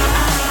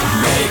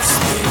makes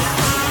me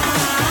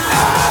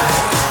high.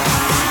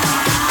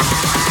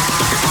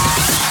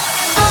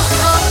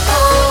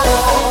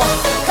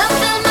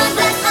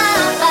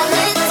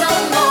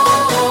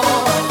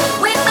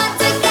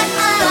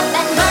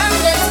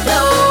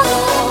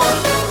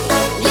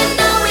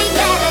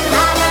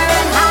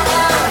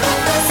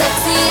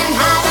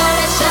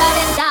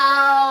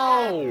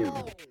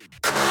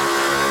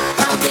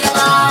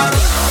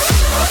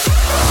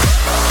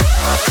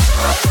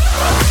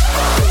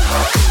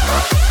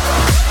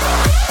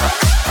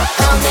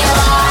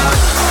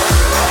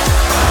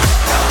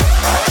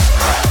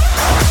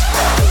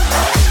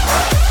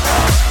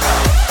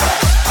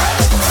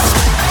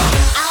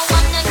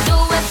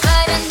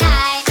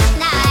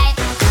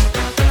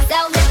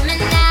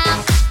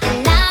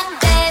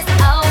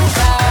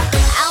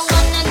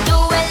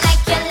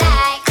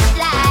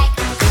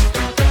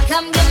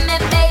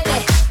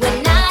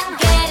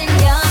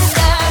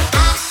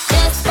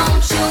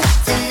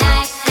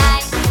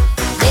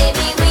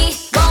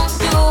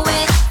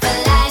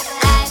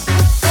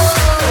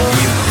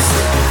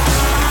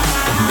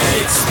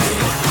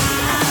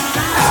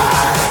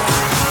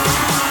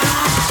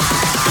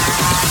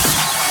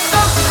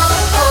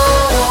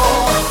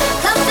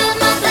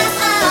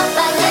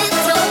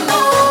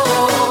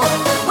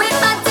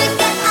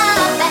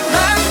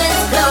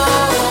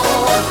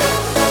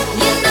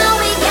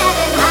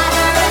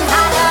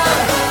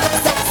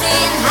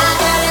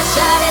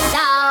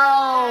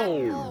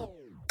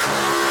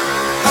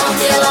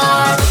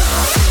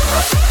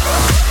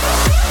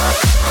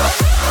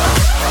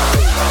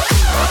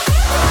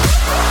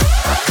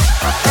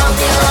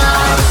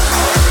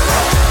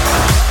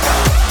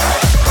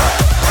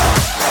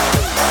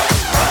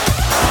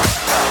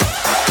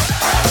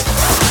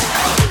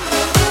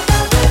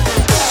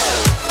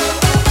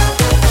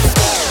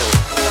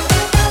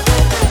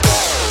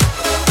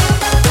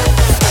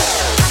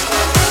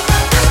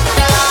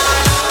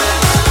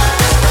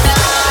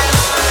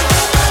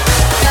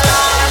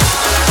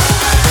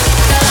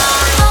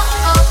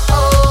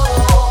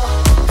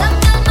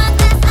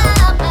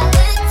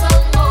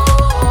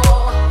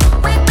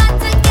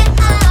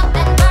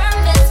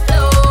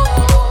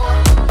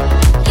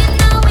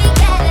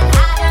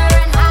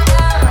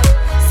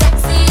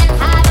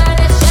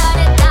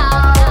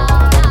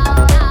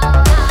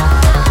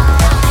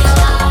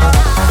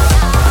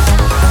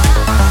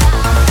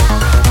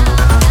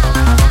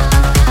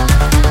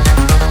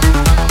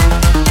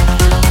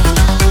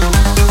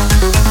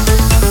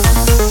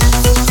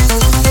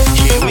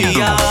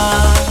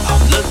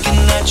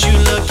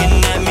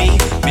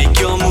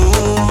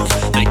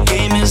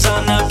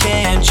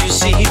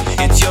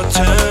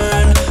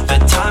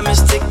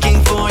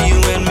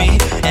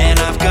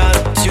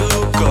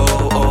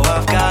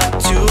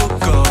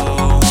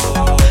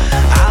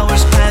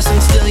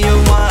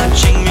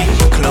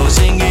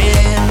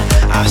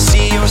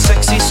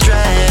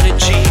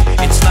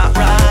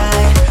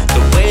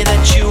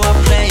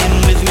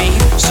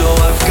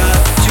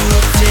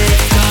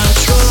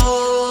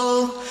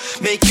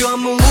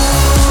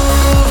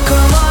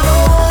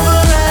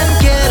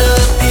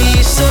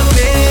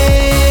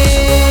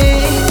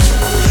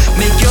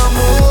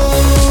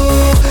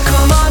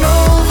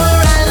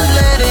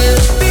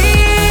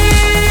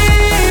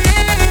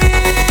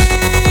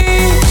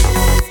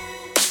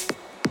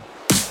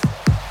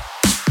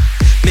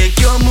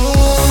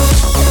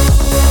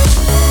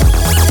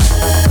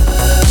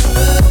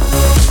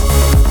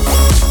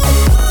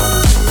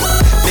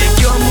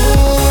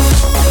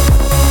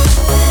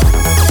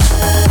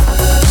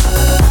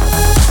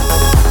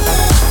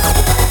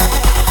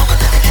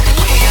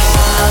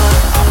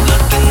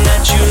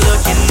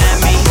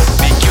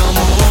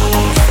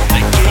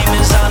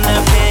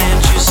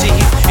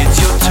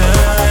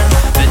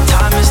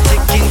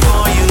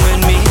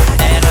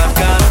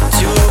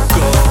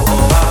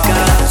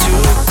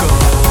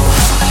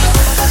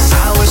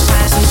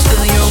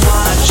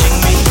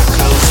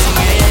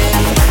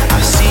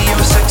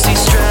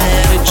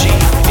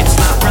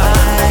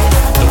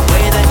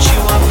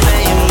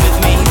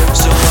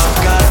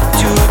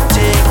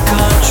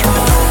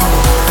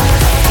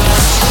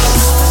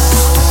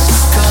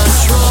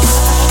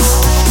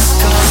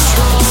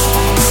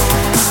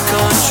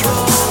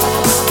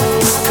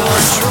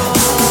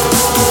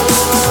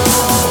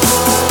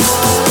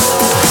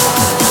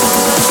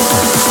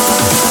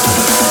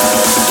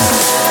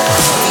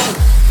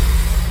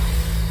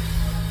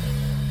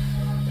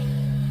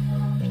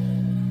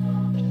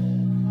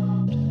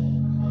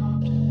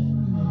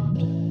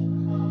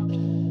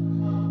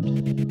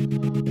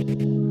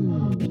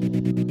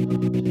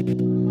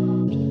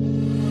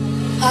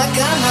 I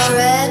got my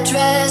red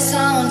dress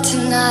on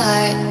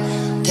tonight,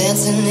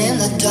 dancing in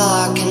the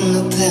dark in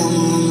the pale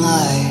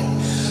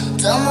moonlight.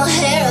 Done my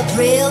hair up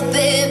real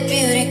big,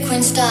 beauty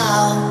queen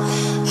style,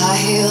 high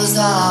heels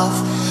off,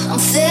 I'm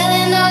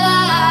feeling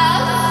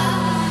alive.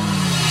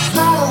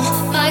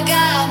 Oh my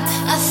God,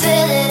 I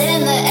feel it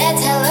in the air,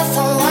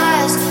 telephone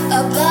wires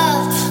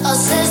above, all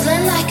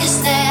sizzling like a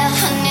snare.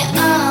 Honey,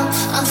 I'm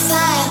on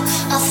fire,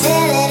 I feel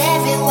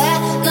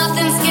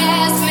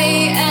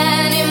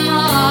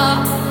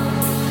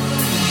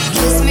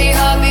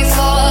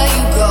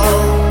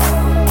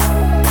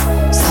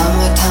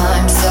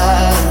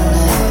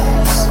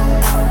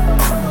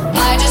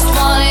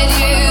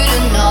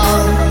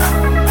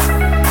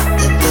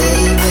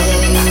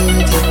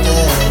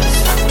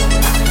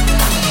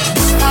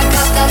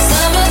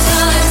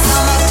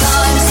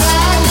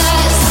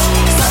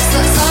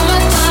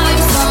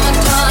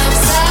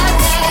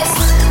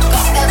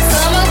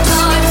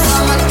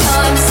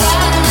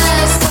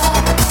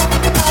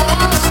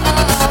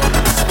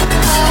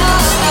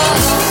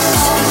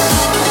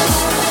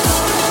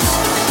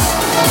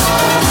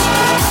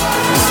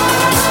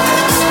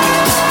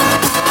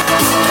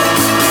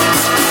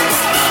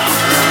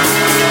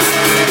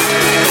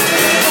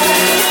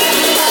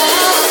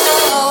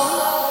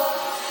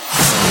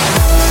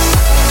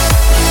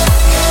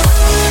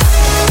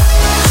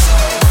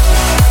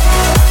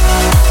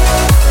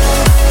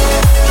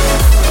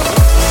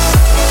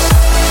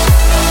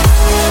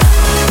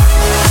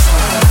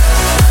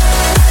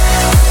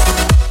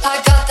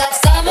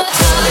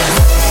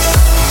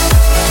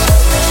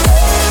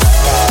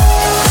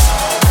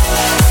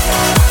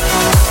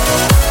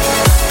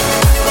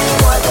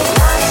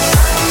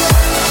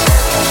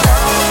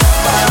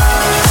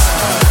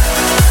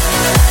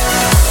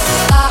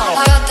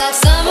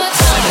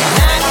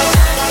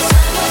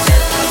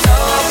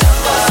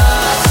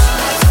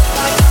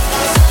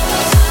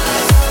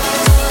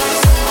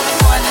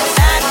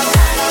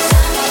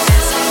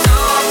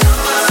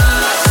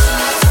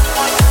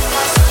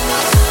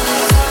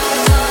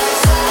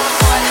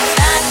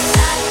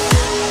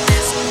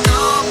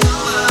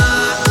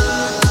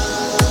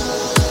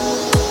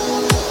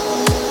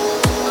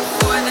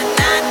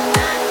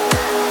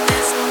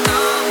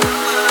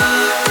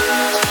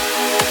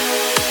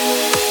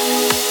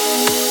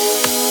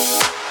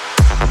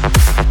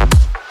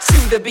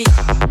the beat,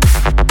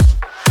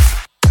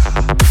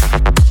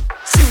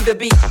 to the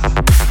beat,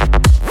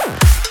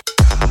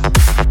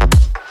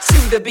 to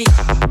the beat,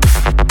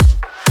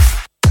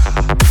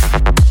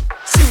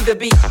 to the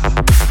beat,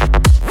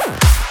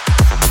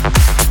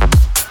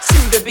 to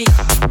the beat,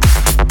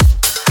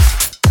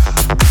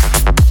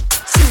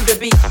 to the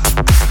beat,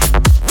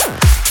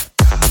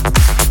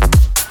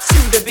 to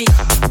the beat.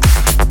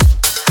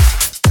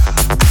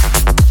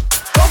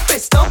 Bump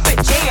it, stomp it,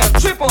 jam,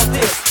 trip on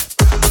this.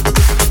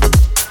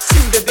 To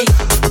the beat,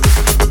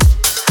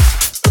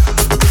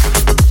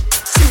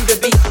 to the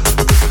beat,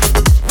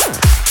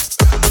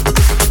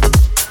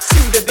 to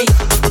the beat.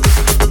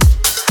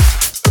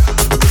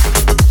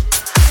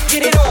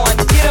 Get it on,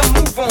 get a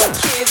move on,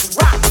 kids.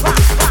 Rock,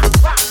 rock, rock,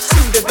 rock. To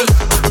the beat,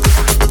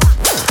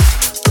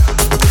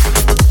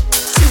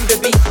 to the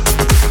beat,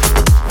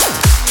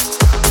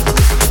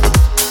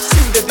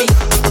 to the beat,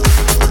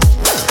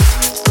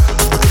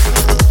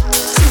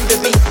 to the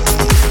beat.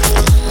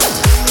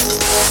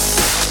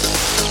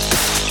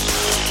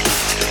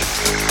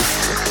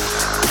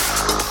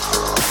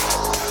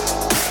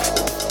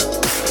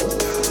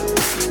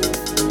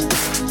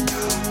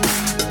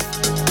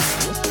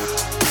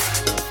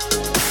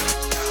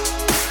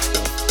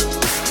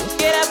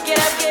 Get up,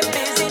 get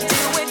busy,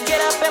 do it,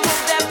 get up and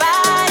move that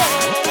body.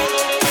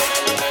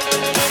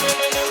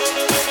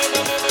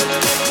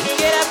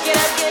 Get up, get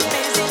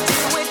busy, do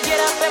it, get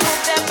up and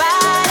move that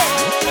body.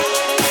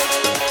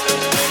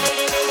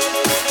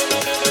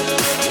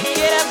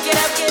 Get up,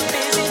 get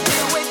busy, do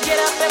it, get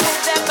up and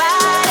move that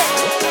body.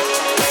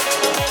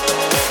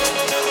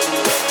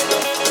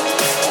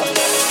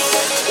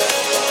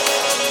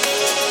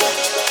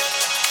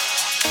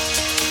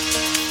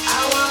 I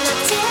wanna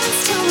dance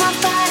till my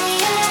body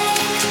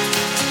ache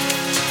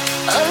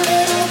a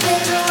little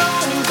bit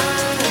longer.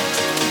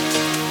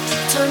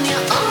 Turn you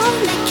on,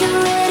 make you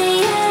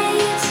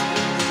radiate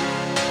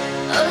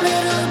a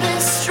little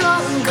bit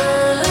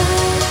stronger.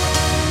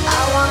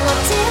 I wanna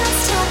dance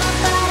till my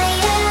body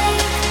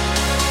ache.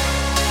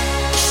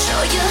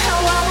 Show you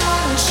how I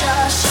want ya.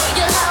 Show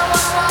you how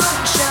I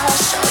want ya.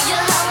 Show you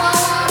how I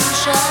want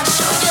ya.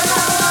 Show you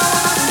how I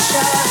want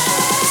ya.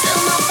 Till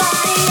my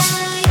body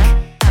ache.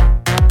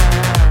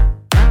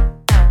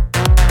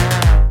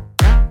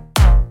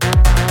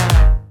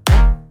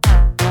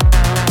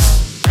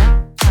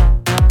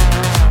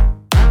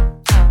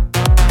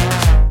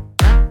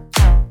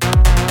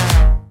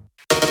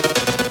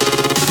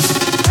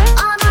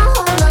 On a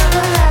whole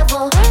other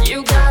level, you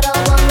got a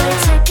one-way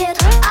ticket.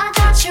 I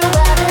got you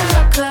riding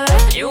hooker.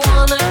 You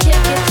wanna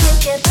kick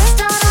it,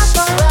 start up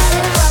a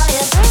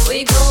riot. We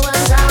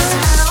going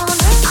downtown.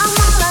 I'm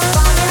all up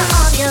on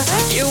ya.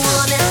 You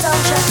want it,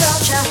 don't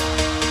ya?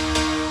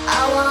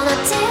 I wanna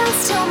dance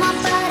till my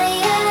body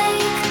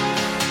ache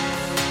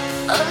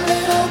a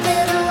little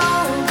bit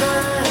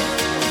longer.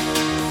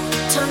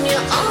 Turn you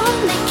on,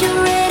 make you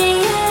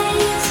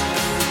radiate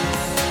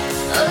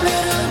a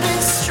little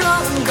bit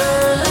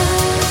stronger.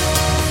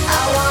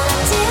 I wanna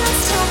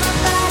dance till my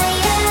body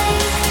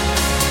ache.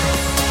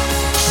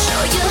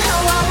 Show you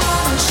how I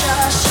want ya.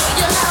 Show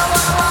you how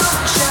I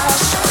want ya.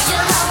 Show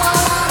you how I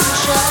want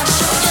ya.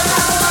 Show you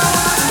how I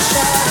want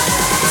ya.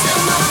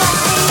 Till my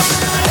body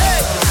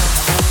ache.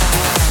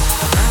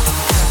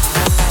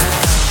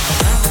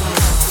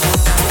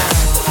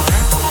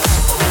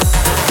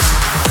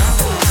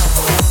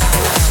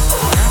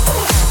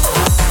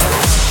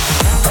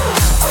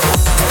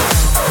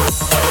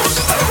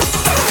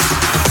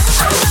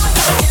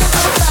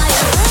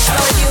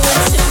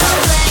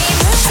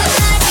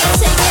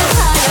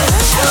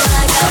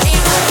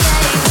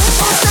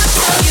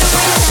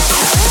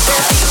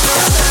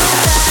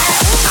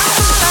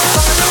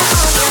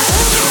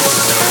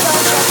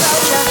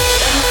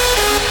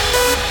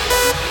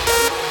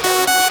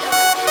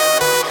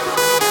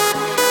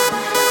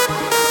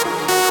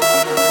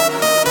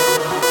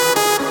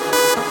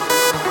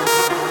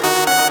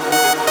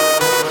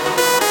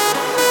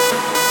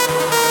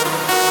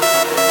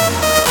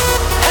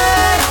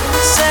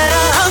 Said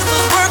our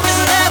hustler's work is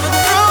never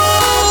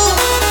through.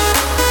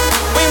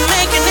 We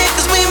making it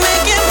 'cause we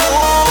making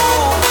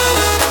moves.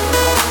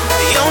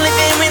 The only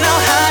thing we know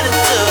how to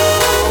do.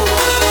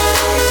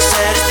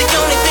 Said it's the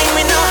only thing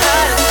we know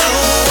how to do.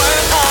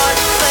 Work hard,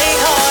 play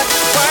hard,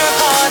 work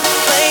hard,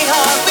 play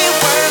hard. We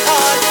work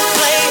hard,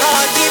 play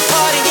hard, keep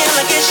partying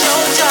like it's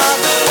your job.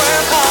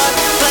 Work hard,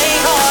 play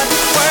hard,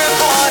 work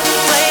hard,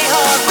 play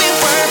hard. We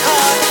work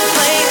hard,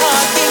 play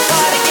hard, keep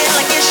partying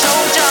like it's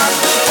your job.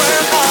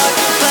 Work hard,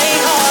 play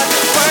hard,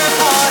 work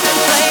hard,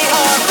 play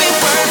hard. We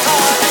work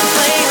hard,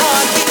 play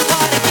hard, keep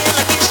partying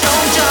like it's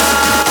your job.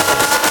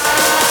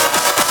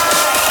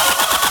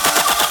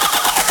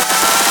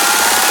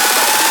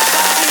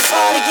 Keep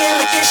partying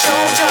like it's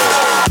your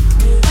job.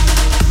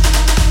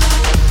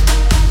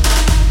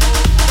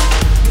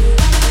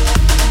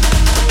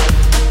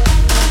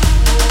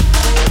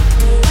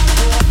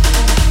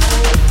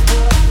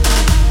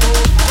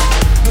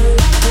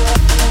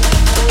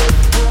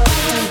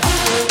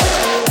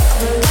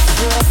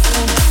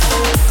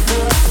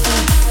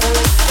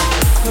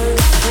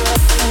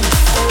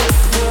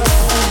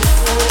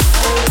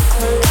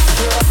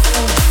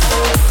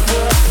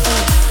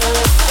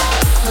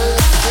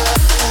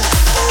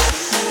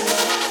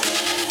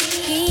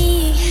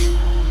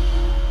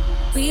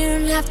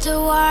 have to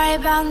worry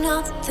about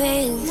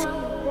nothing.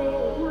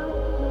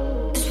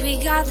 'Cause we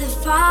got the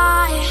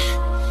fire,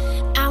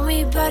 and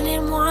we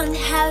burning one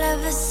hell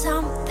of a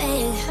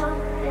something.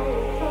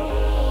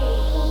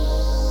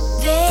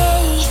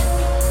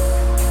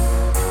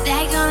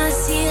 They're gonna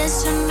see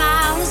us from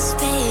outer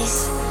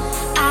space,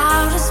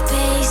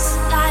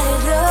 light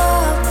it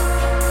up,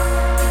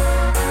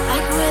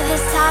 like we're the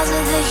stars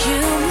of the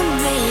human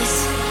race.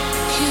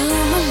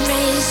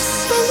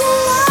 When the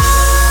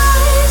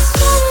lights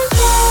come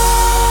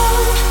down,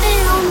 they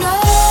don't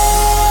know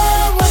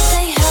what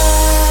they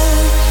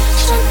heard.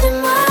 Something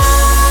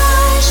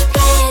much,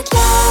 play it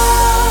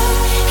loud,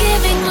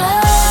 giving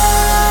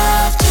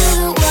love to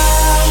the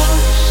world.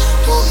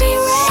 We'll be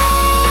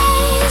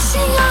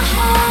raising our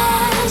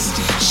hands,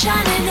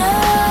 shining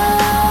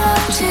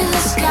up to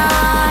the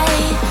sky.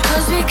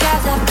 'Cause we got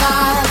the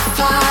fire,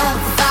 fire,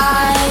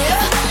 fire.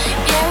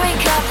 Yeah, we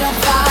got the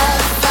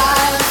fire,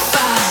 fire,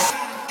 fire.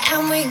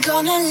 And we're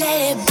gonna let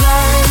it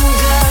burn,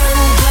 burn,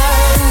 burn,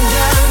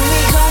 burn.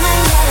 We're gonna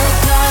let it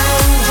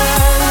burn,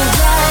 burn,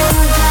 burn,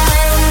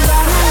 burn.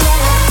 Gonna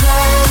let it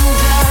burn,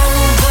 burn,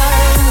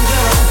 burn,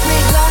 burn.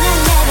 We're gonna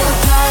let it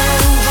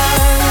burn,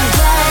 burn,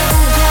 burn,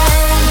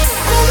 burn.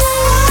 When the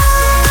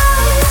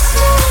lights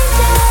turn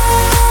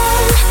down,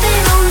 they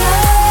don't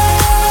know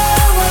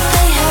what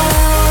they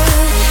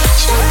heard.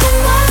 Something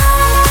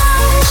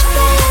much,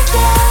 play it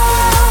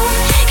down,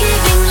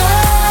 giving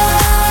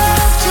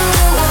love to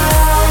the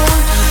world.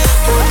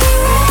 We'll be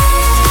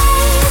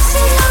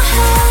raising our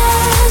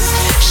hands,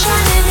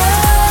 shining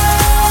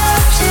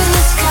up to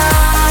the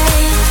sky.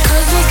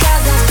 'Cause we got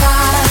the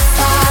fire,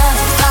 fire,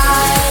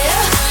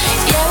 fire.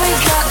 Yeah, we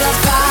got the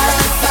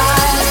fire,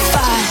 fire,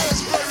 fire.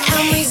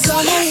 And we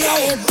gonna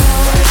let it burn.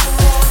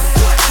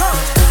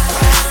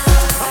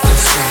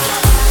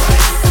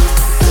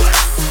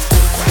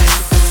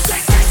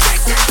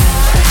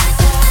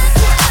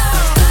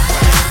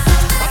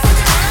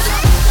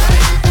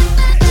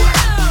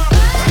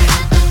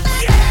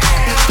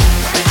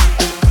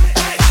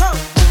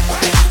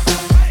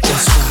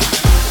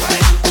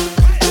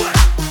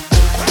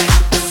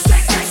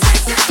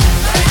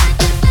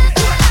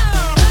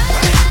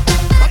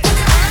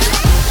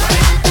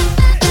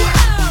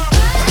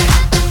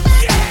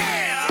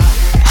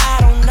 I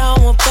don't know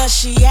her, but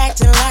she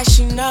acting like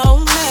she know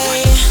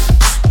me.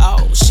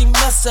 Oh, she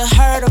must have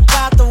heard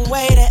about the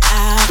way that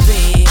I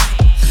be.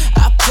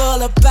 I pull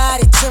her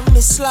body to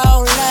me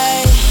slowly.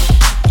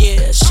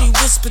 Yeah, she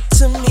whispered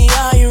to me,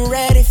 "Are you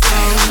ready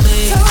for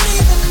me?" Don't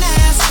even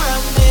ask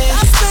from me.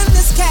 I spend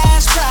this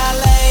cash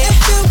probably. If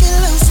you get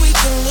loose, we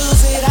can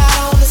lose it out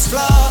on this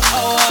floor.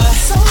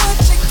 So what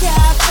you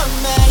got for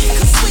me?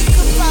 'Cause we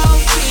could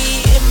both be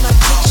in my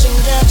kitchen,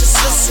 girl. Just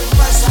listen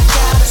first, I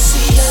gotta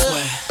see you.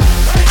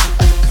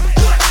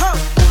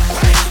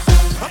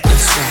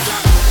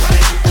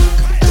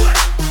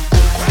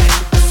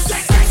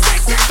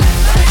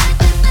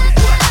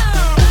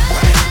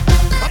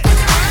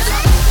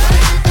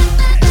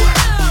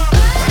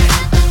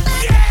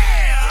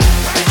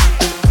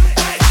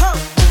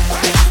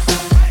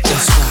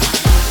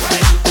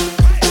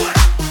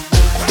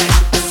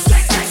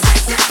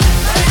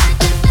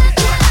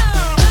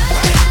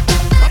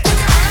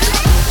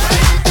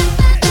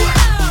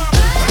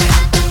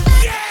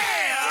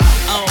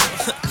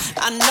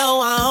 I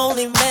know I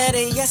only met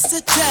her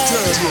yesterday,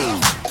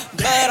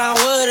 but I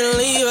wouldn't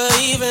leave her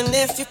even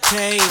if you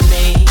paid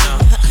me.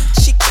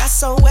 She got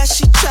so wet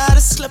she tried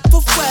to slip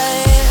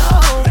away.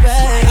 Oh,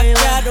 baby, I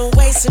grabbed her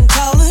waist and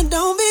told her,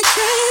 "Don't be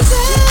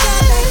crazy." You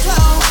got that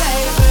glow,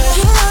 baby.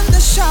 You run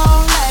the show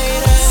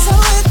later. So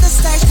hit the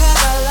stage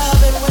 'cause I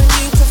love it when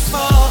you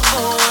perform.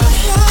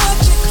 Now what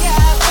you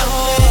got for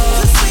me?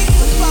 'Cause we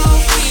could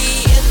both be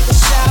in the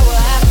shower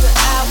after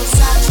hours.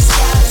 I just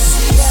gotta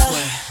see ya.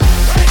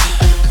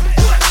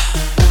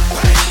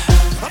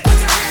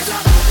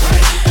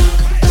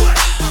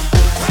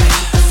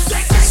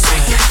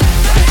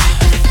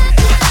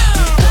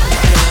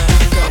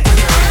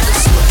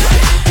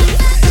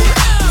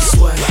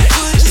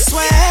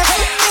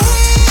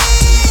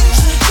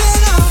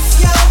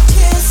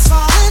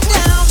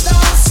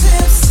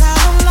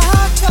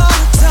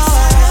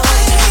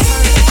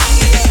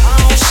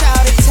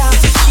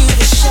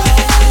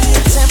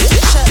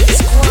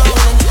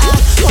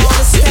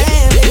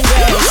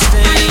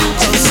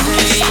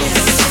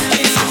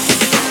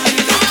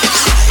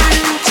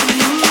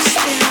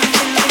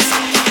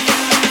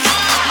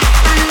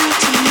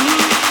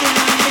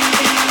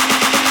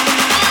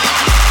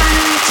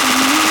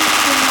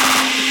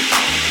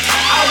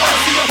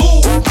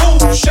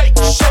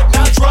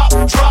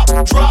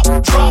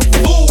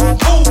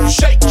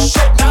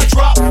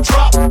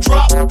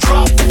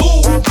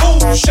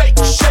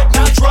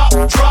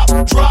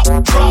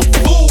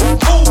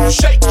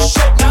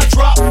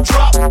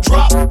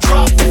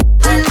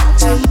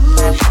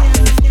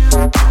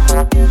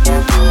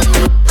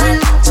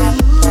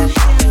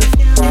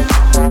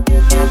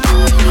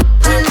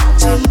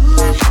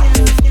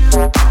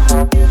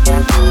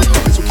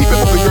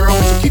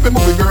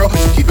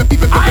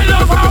 I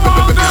love how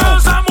all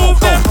girls I move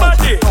their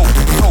body.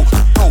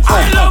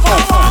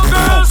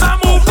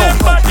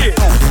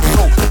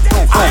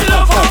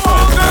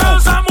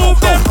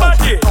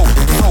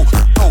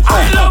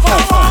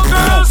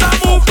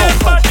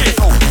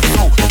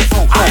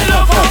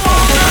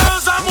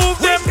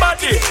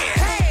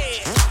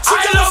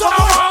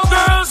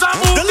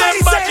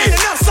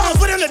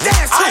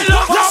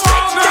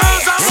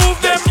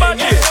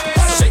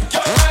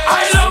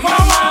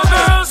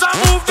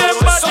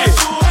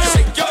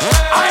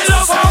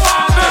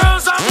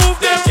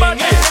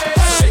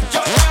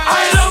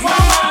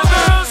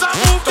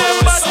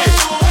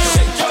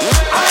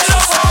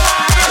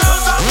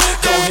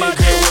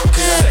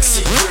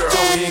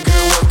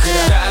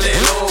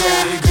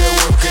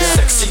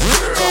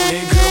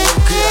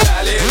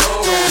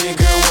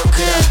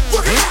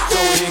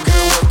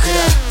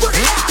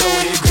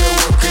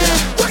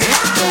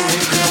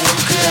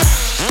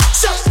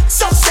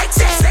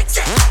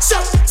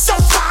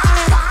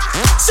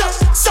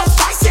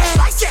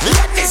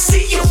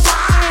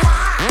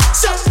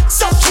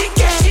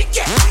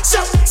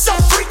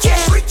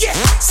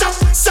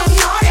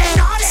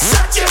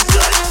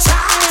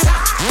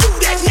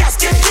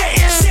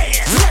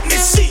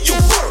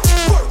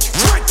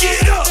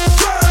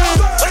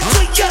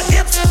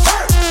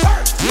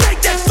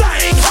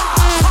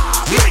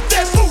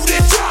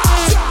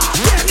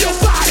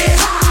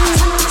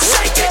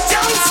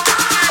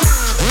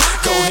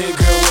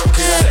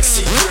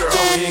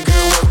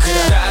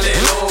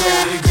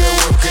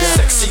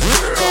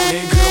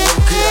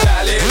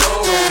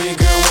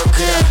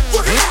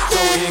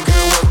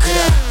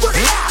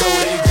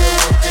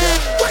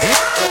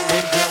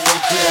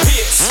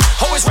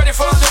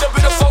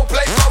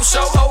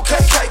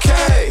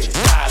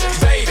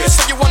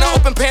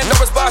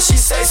 she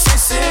say,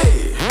 sissy.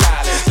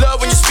 Love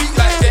when you speak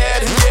like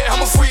that, and yeah,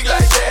 I'm a freak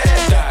like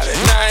that.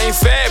 Now I ain't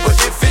fat, but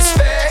if it's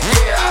fat,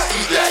 yeah, I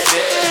eat like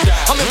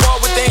that. I'm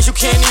involved with things you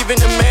can't even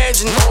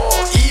imagine, or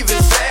even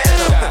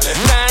fathom.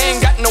 Now I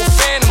ain't got no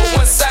phantom,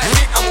 but once I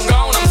hit, I'm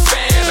gone, I'm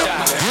phantom.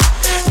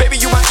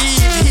 Baby, you my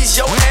Eve, he's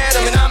your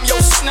Adam, and I'm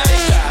your snake.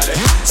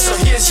 So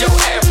here's your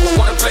apple,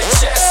 wanna play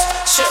chess?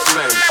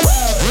 Checkmate.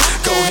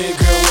 Go ahead,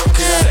 girl, work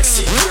it out.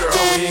 Sexy girl,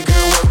 go ahead,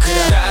 girl, work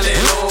it out. Dale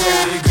low, go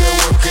ahead, girl,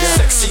 work it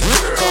out. Sexy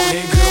girl, go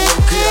ahead, girl,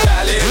 work it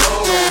out. Dale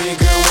low, go ahead,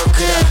 girl, work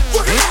it out.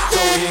 Go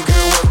ahead,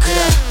 girl, work it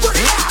out.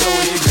 Go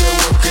ahead, girl,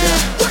 work it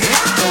out.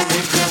 Go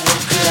ahead, girl,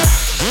 work it out.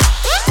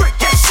 Break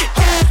that shit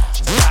down.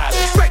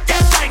 Break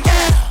that thing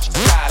down.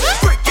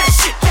 Break that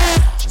shit down.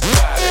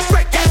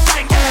 Break that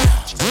thing down.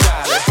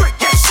 Break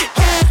that shit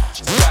down.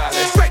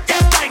 Break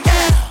that thing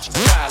down.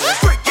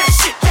 Break that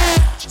shit down.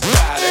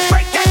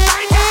 Break that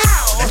thing down.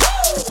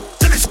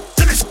 Let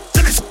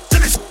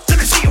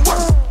me see you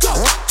work. Go.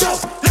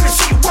 Let me see you work. Go. Let me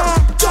see you work.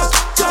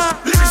 Go.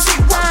 Let me see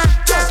you work.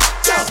 Go.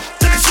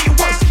 Let me see you work. Go. Let me see you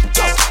work.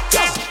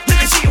 Go.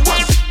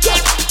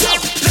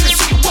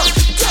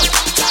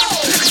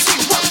 Let me see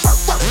you work.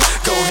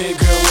 Go ahead,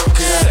 girl, work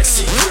it out.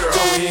 Sexy girl,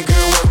 go ahead,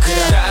 girl, work it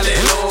out.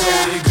 Dale low, go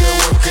ahead, girl,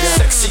 work it out.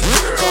 Sexy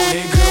girl, go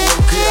ahead, girl,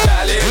 work it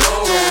out. Dale low,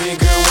 go ahead,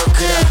 girl,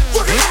 work it out.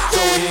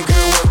 Go ahead,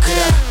 girl, work it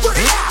out.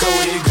 Go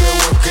ahead, girl,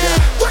 work it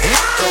out.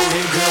 Go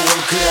ahead, girl,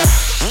 work it out.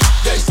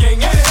 ¿De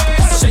quién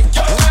eres? Shake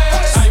your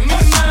ass. Ay, mi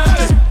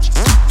madre,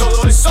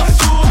 todo eso es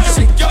tuyo.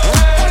 Shake your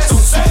ass,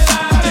 entonces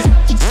dale.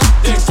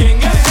 ¿De quién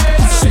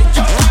eres? Shake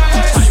your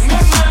ass. Ay, mi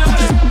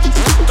madre,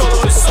 todo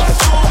eso es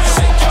tuyo.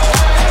 Shake your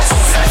ass,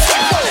 entonces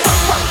dale.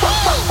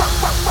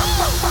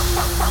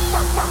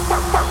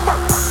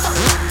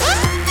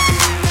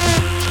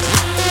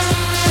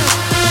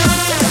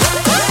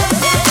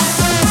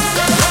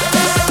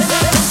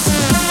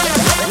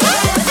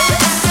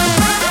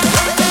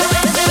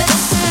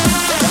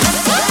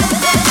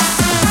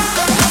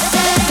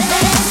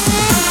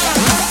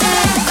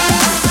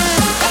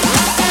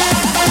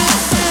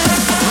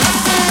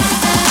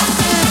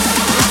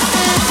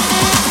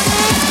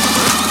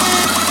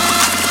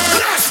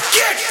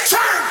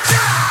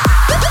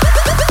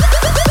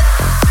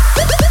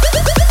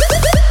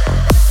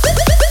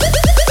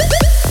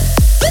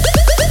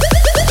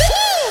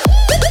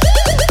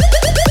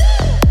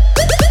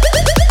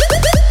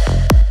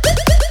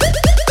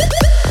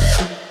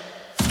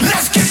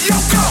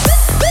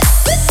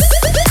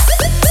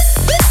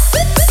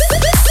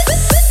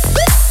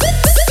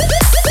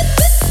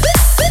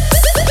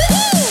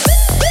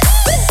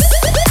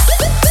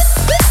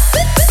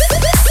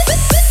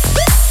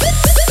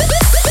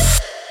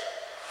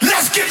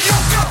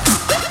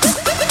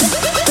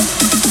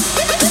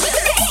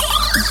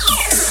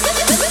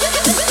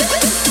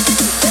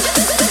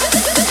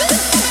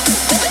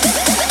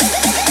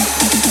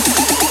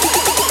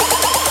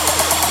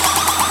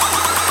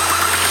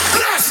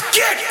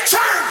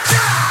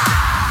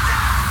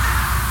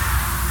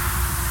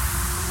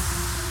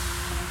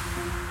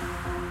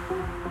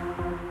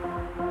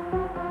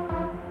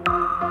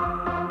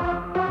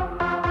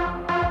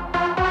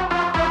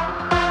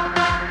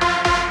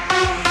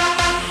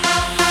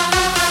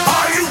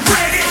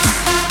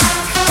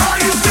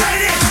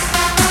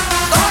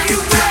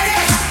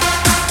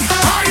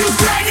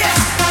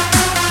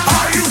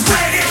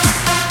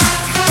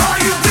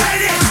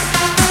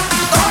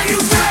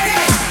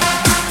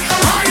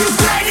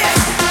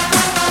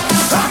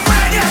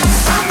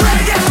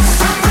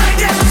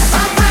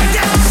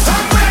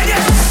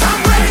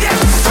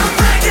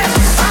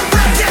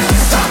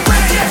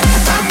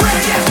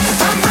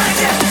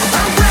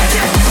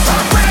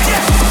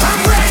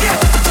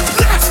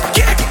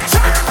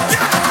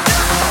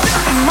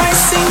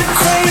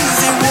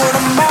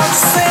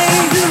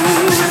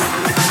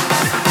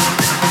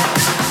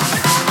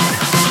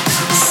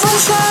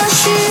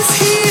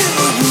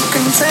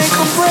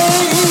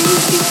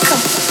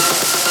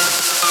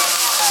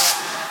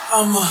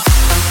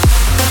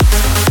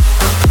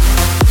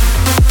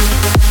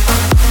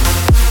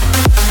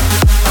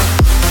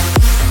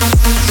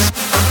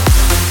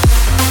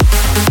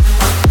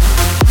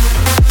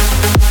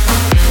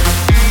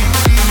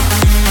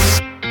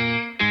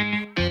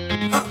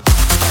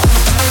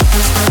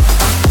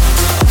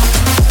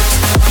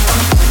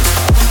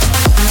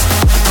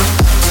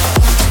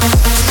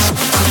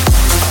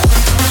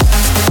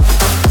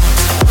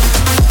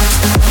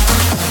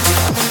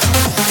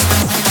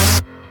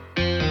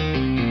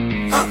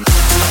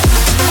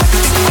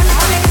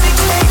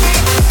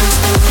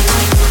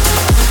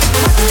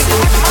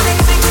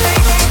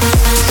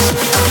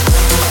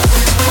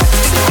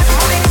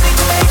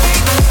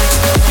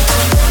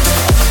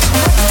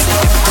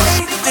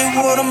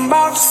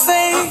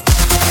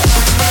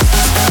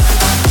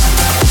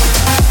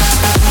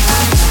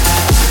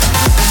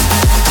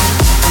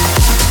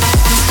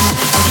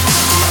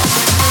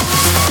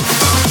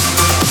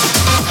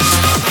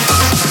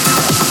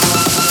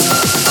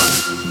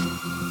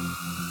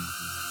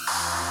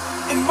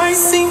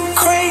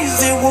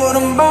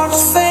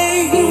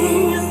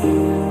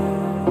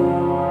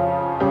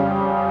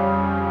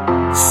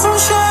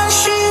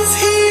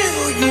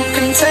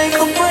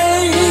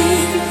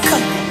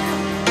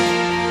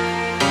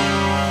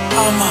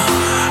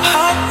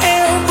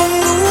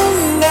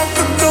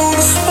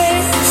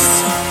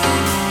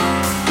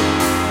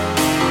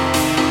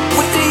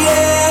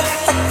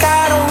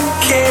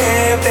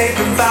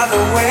 the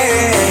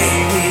way.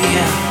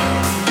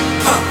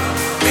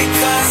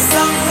 Because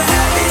I'm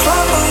happy.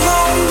 Clap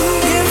along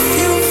if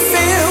you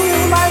feel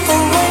like a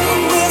room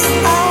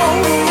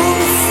without a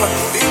roof.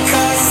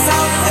 Because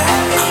I'm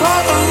happy.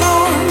 Clap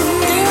along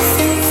if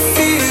you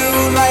feel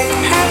like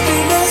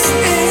happiness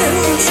is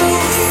the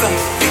truth.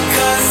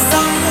 Because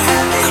I'm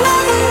happy.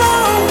 Clap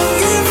along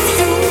if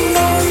you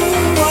know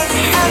what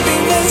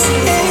happiness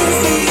is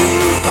to you.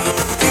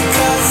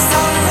 Because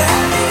I'm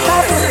happy.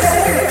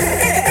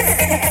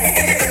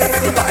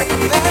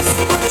 That's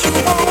what you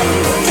want.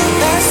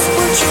 That's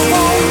what you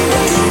want.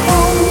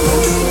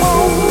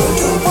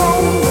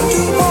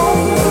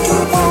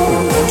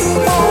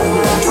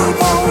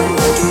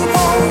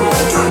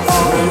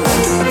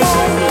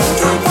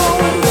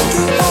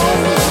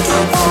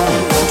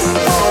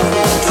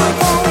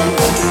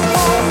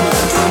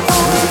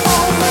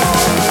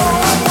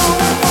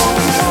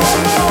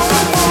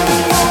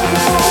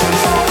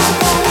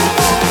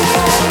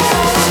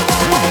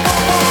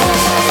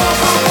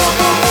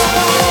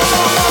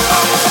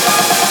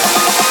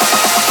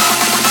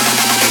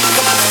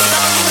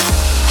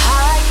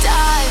 I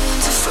dive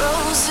into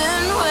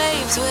frozen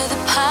waves where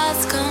the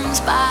past comes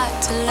back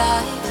to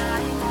life.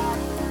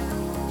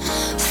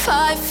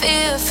 Fight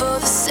fear for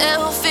the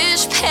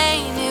selfish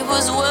pain, it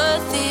was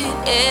worth it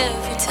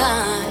every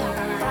time.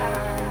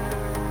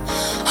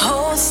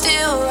 Hold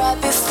still right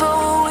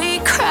before we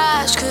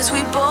crash, cause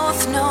we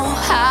both know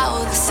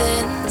how this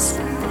ends.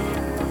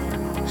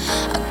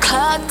 A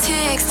clock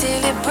ticks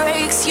till it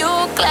breaks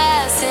your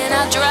glass, and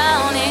I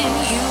drown in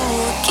you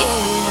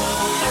again.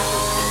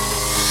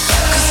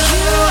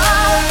 You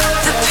are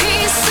the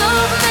piece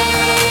of me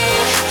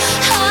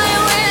I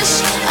wish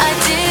I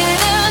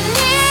didn't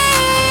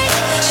need.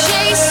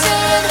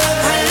 Chasing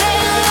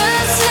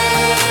relentlessly,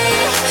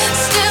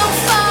 still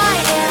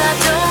fighting, I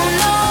don't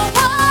know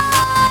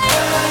why.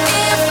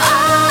 If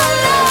our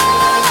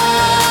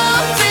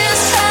love is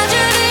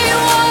tragedy,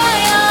 why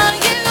are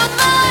you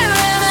my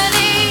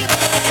remedy?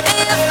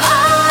 If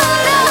our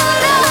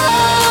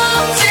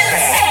love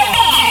is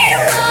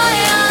why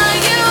are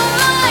you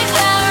my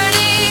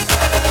clarity?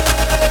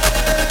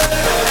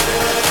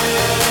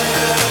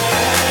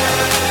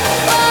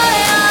 Why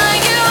are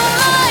you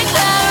my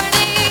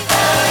clarity?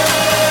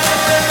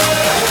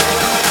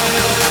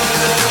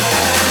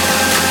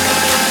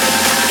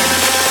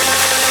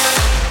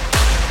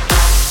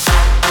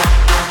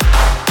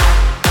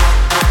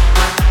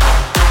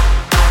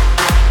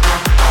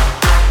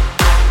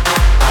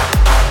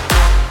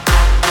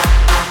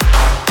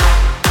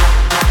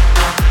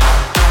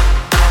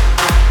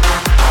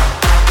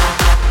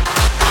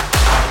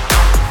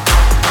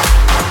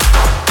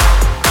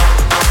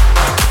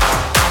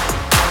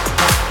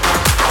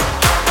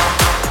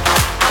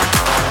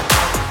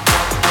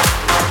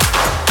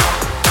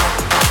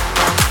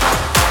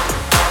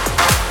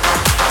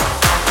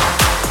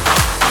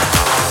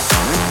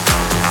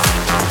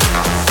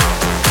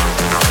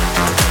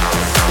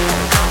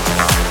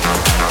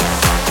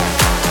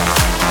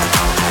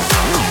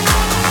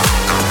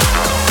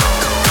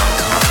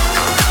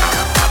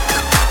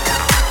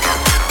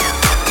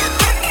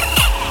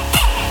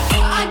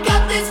 I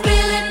got this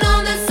feeling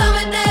on the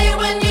summer day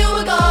when you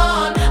were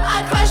gone.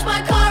 I crashed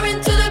my car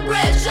into the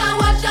bridge. I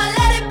watched, I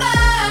let it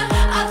burn.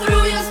 I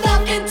threw your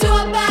stuff into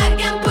a bag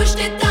and pushed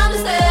it down the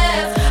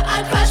stairs.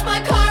 I crashed my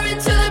car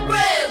into the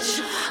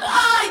bridge.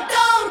 I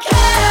don't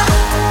care.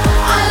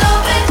 I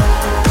love it.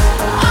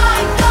 I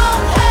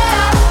don't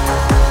care.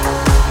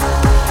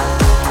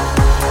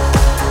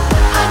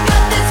 I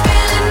got this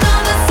feeling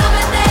on the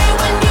summer day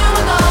when you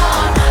were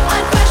gone. I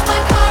crashed my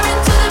car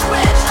into the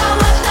bridge. I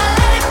watched, I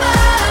let it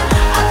burn.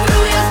 I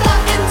threw your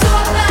stuff into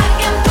a bag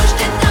and pushed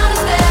it down the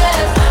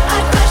stairs. I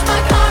crashed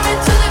my car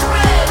into the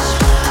bridge.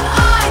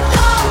 I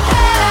don't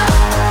care.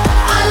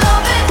 I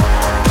love it.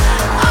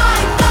 I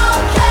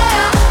don't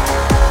care.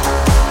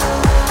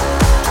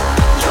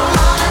 You're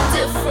on a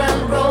different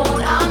road.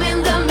 I'm in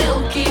the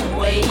Milky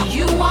Way.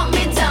 You want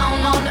me down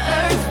on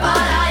Earth,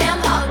 but I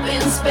am up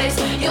in space.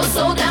 You're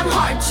so damn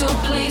hard to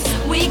please.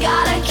 We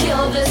gotta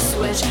kill this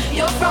switch.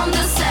 You're from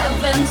the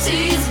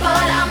 70s,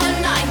 but I'm a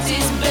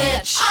 90s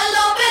bitch. I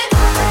love it.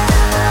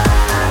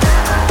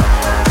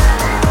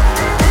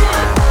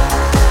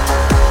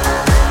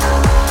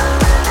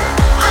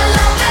 I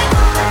love it.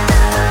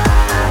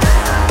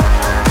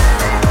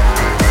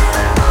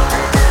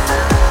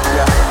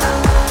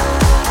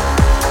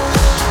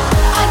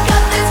 I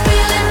got this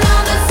feeling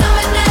on the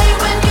summer day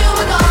when you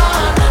were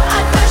gone. I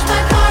crashed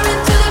my car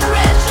into the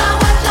bridge. I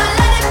watched, I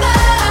let it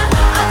burn.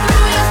 I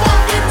threw your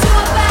stuff into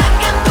a bag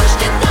and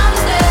pushed it down the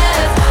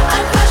stairs. I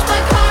crashed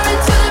my car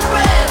into the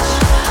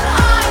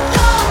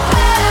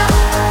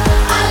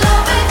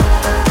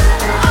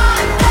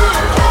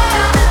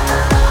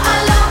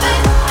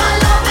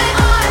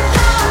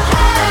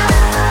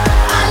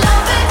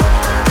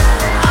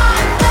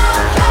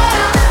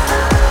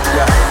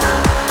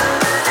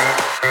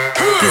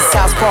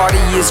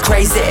is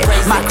crazy.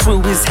 My crew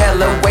is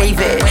hella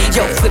wavy.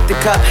 Yo, flip the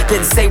cup,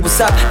 then say what's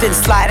up, then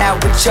slide out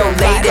with your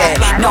lady.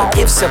 No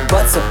ifs or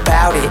buts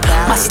about it.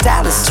 My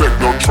style is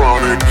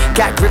technotronic.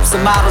 Got grips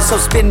and models, so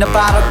spin the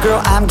bottle,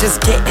 girl. I'm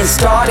just getting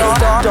started.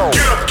 Get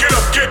up, get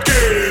up, get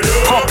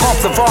up. Pump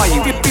the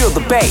volume, you feel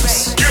the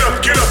bass. Get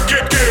up, get up,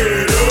 get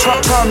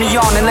up. Turn me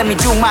on and let me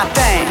do my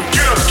thing.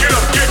 Get up, get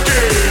up, get up.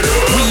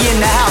 We in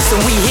the house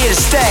and we here to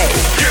stay.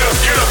 Get up,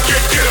 get up,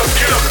 get up,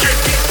 get up, get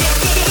up.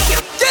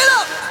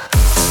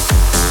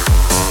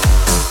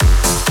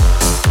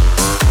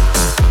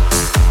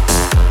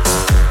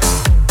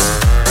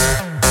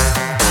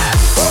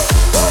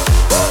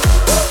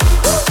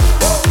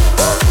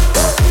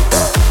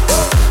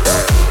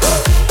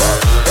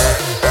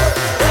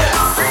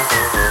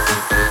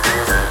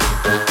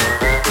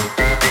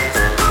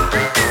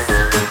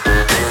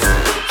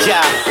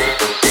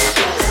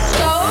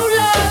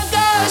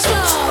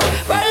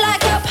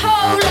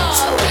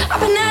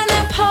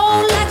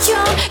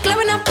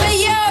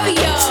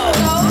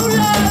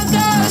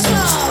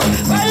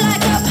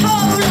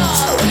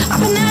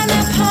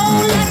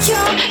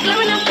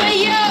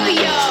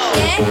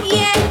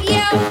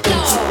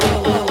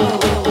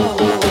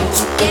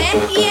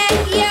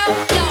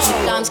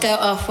 Go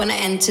off when I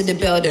enter the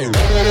building.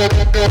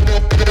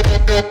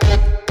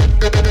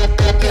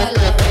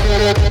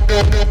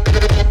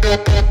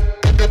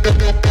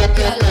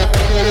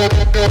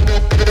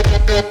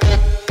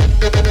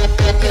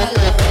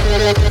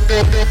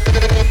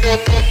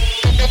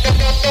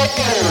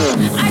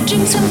 I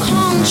drink some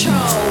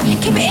control,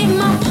 keep it in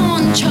my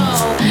poncho,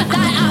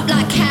 light up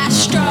like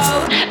Castro,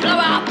 blow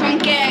out from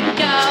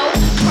get-go.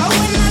 Pro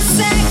when I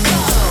say go,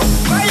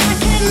 roll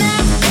like an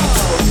afro,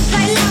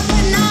 play like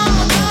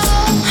Ronaldo,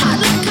 hot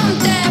like I'm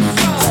death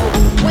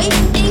row, weight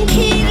in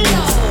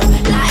kilo,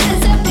 light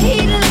as a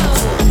pillow,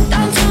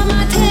 dance on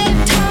my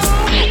tiptoe,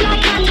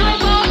 like I tie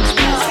box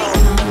flow.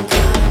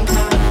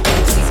 Come,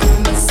 give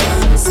me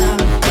some,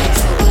 get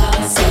a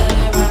glass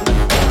of rum,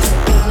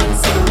 give me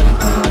some.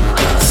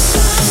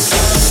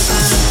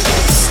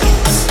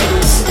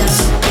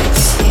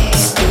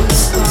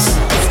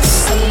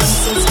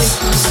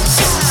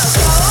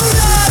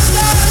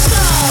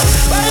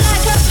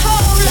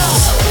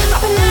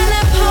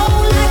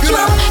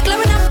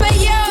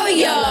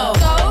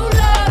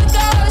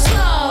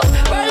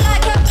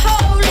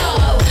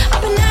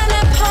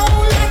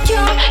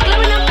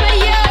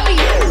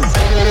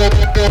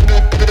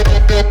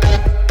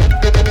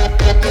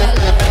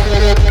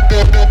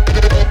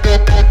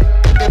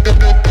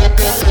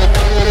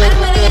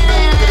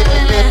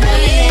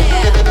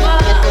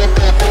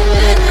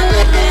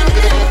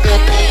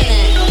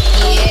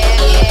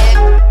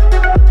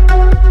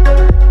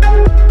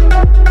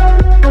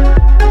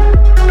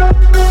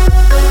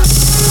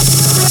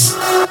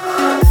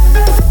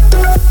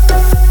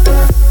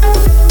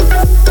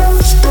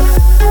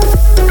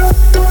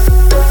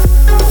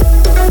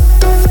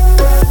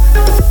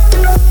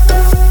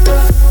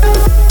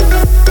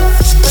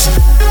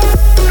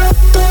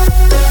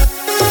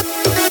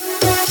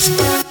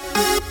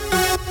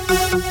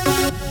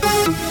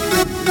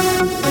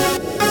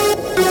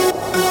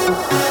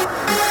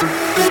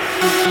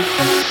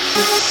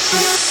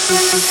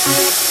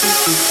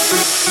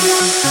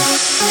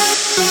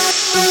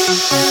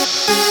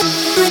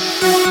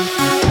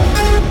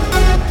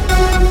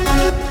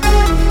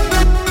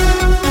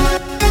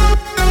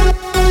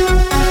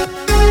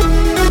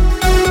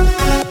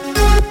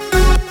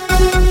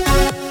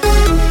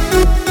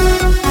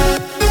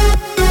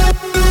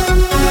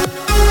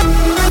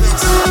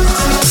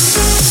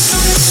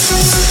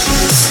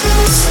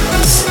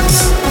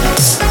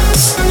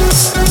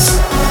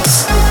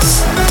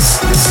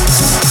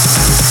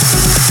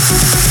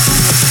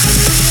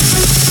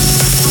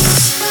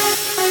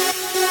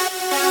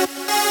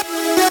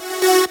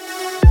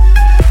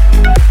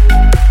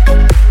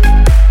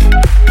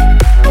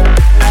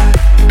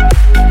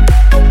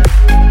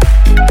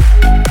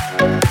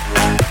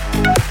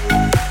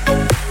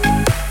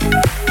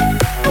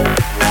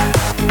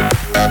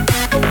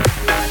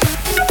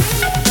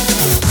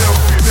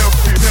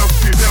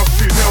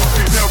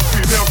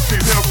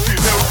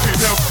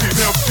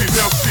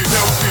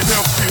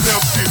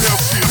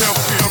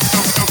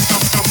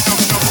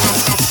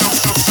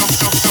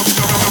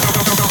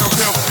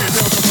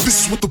 This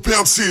is what the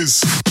bounce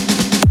is.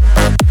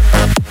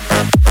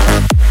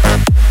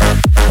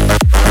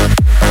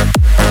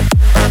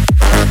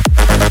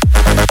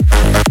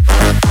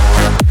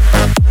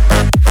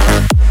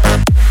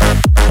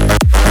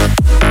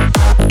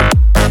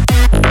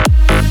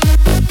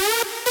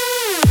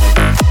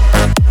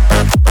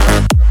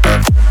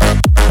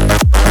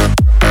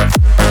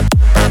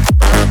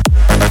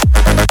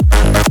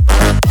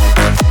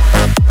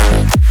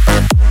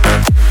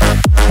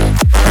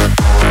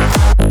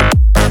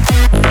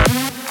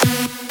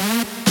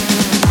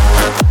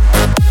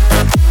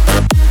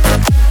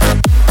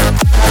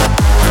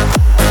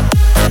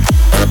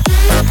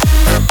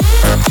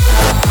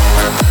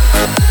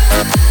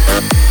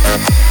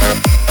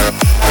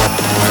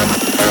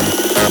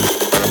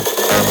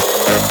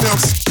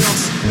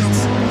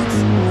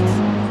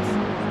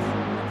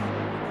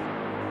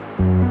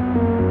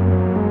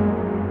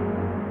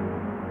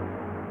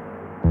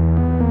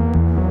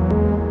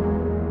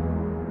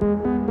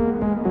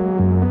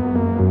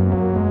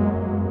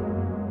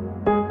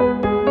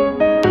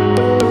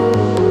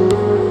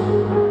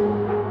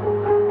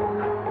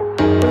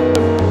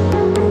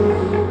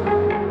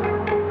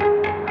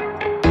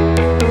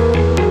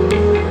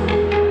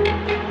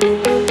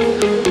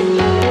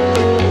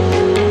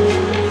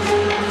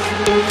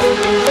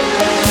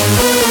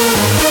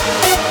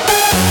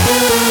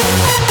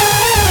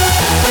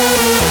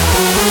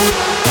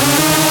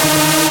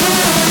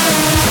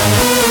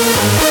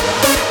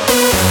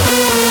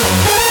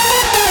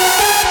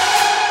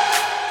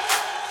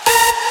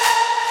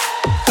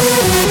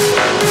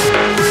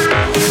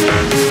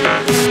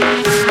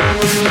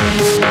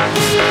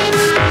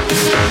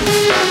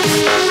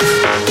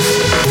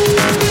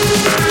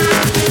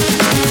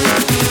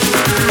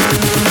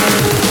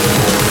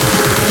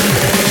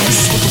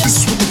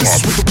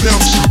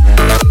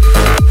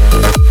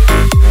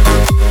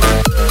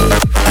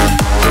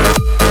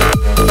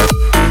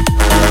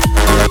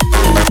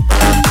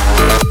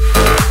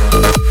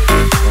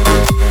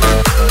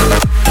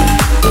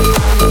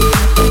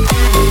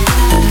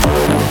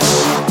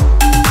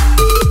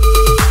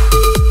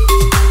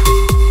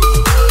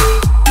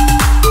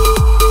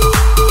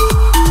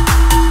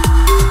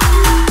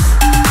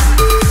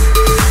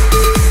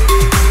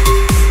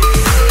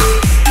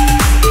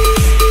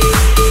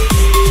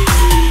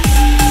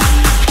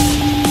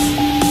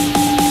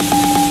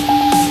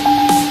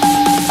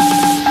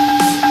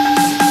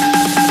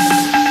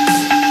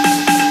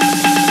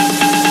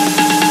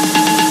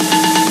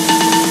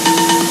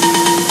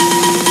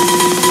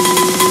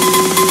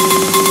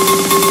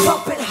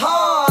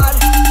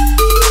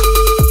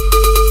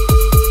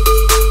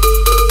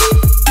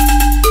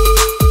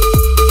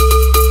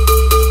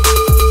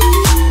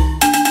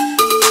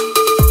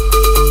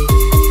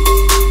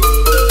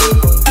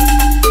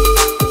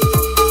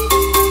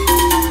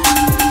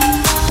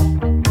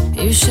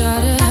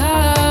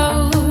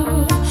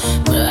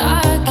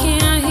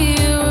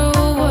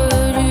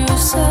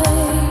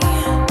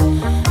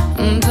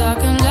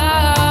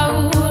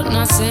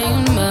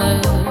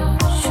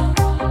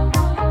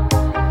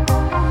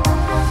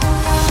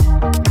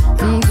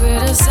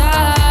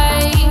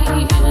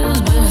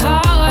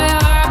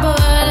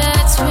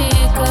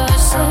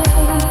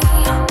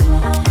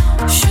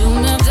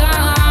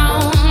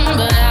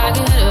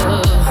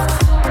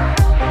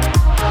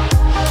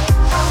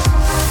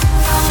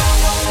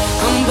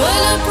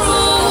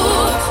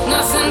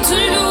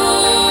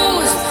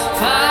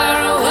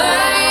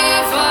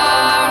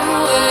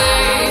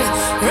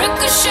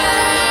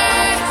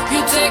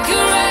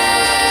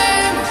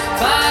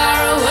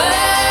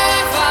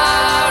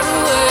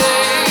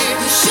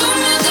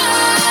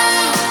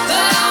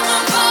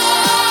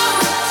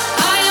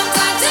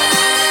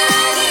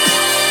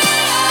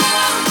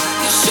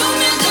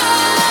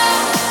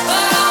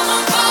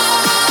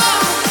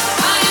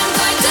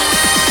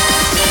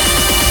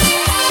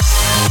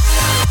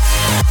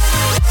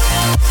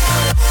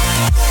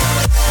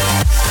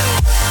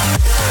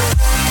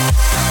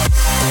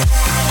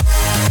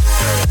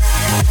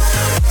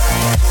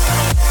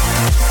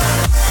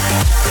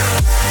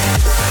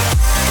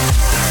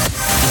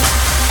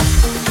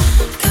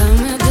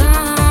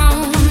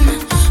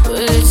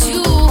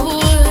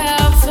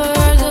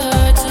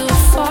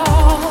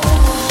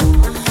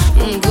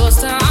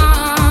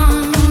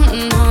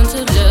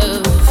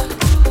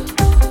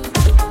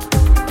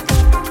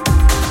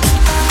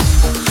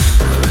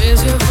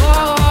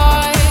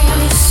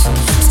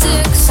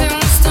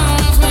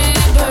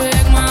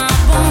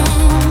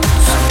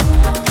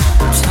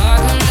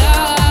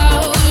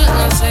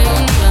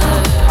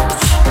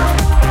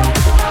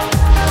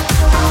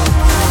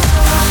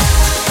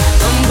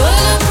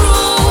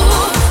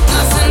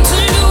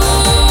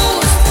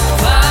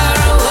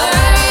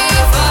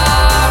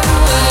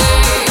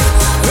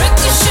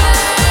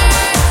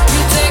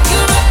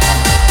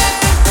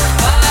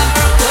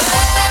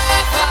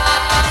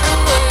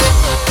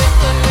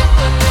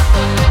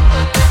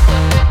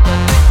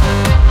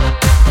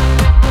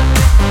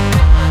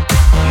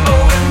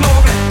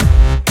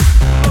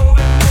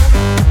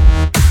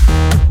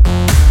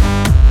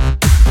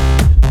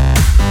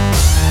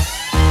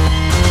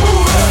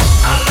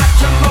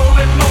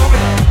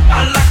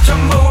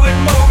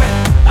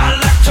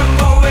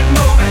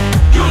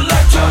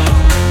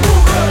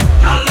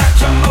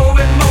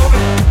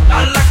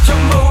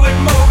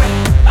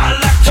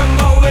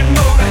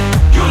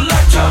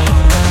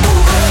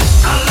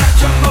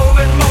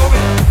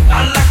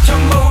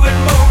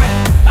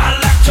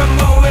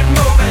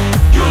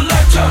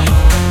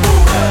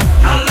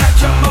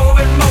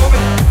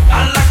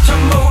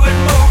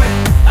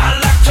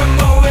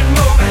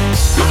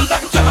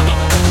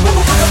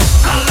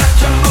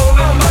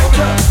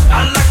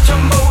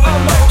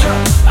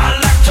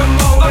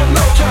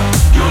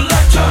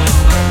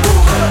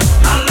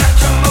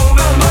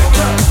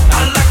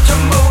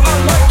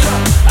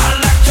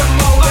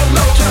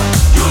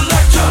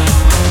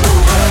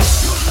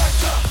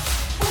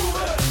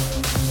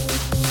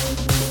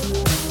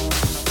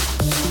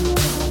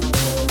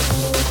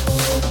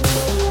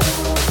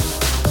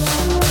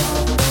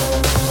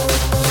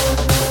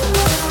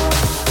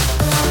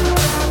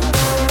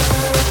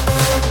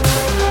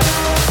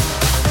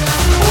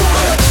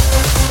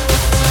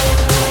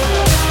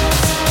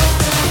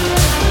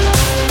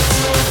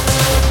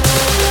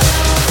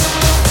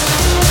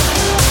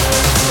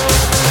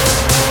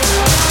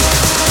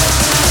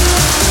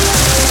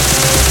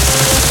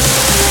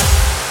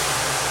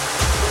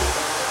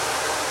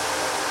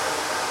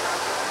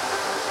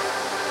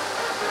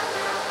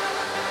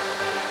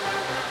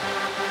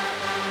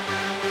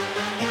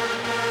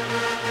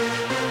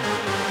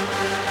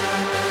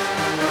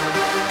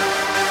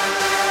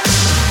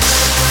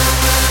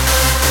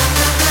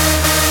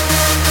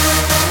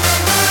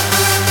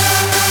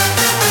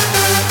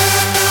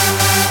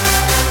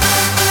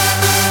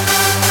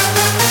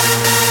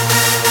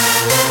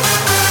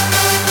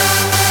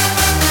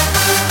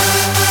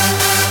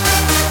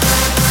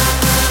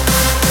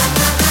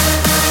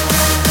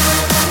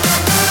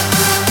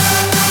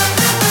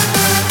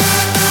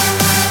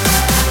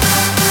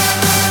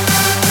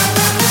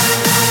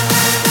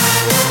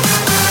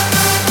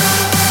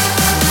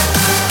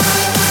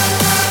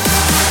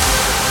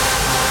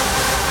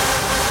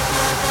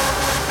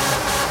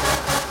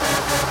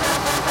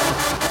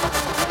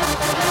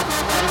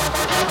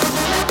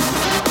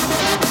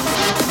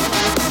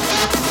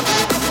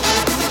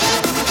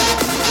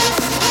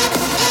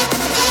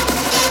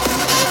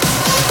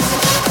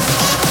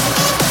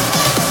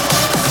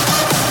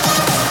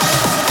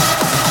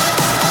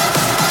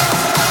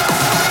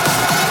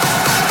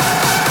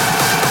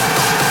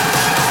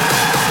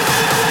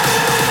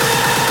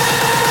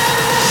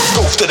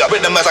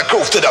 rhythm as I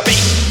groove to the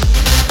beat.